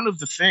be one of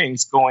the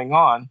things going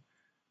on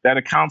that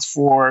accounts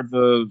for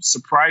the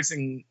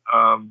surprising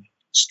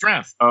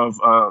strength of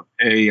a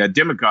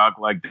demagogue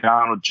like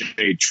Donald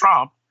J.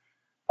 Trump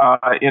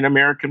in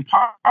American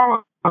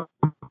politics,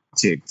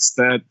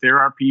 that there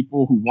are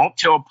people who won't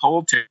tell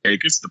poll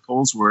takers. The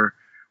polls were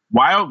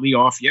wildly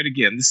off yet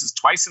again. This is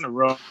twice in a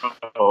row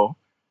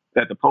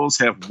that the polls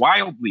have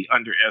wildly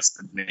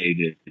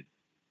underestimated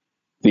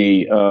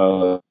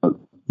the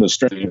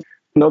strength.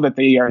 Know that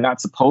they are not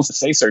supposed to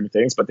say certain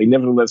things, but they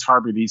nevertheless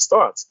harbor these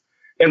thoughts.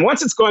 And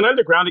once it's gone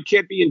underground, it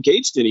can't be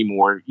engaged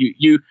anymore.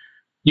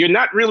 You're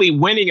not really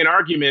winning an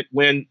argument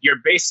when your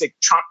basic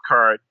trump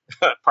card,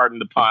 pardon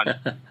the pun,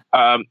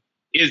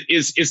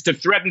 is to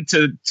threaten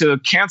to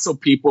cancel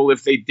people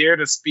if they dare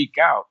to speak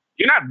out.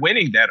 You're not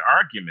winning that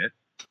argument.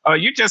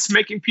 You're just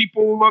making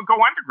people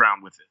go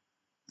underground with it.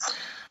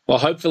 Well,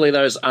 hopefully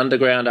those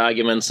underground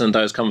arguments and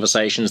those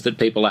conversations that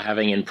people are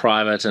having in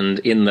private and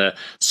in the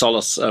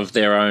solace of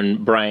their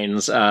own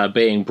brains are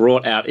being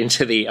brought out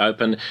into the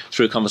open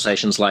through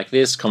conversations like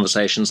this,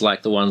 conversations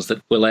like the ones that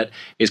Quillette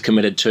is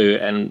committed to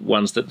and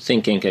ones that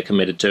Think Inc. are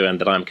committed to and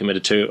that I'm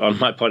committed to on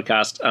my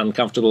podcast,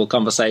 Uncomfortable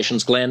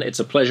Conversations. Glenn, it's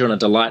a pleasure and a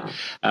delight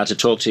to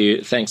talk to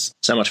you. Thanks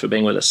so much for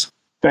being with us.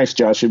 Thanks,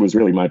 Josh. It was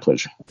really my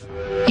pleasure.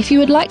 If you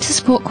would like to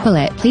support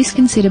Quillette, please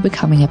consider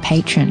becoming a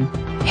patron.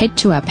 Head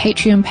to our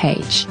Patreon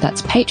page.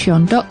 That's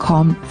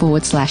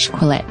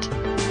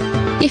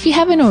patreon.com/Quillette. If you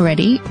haven't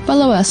already,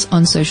 follow us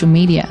on social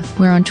media.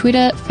 We're on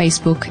Twitter,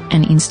 Facebook,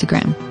 and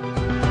Instagram.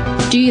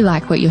 Do you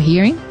like what you're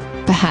hearing?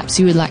 Perhaps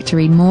you would like to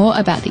read more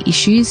about the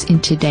issues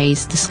in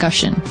today's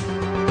discussion.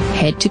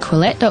 Head to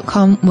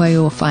Quillette.com where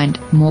you will find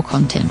more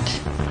content.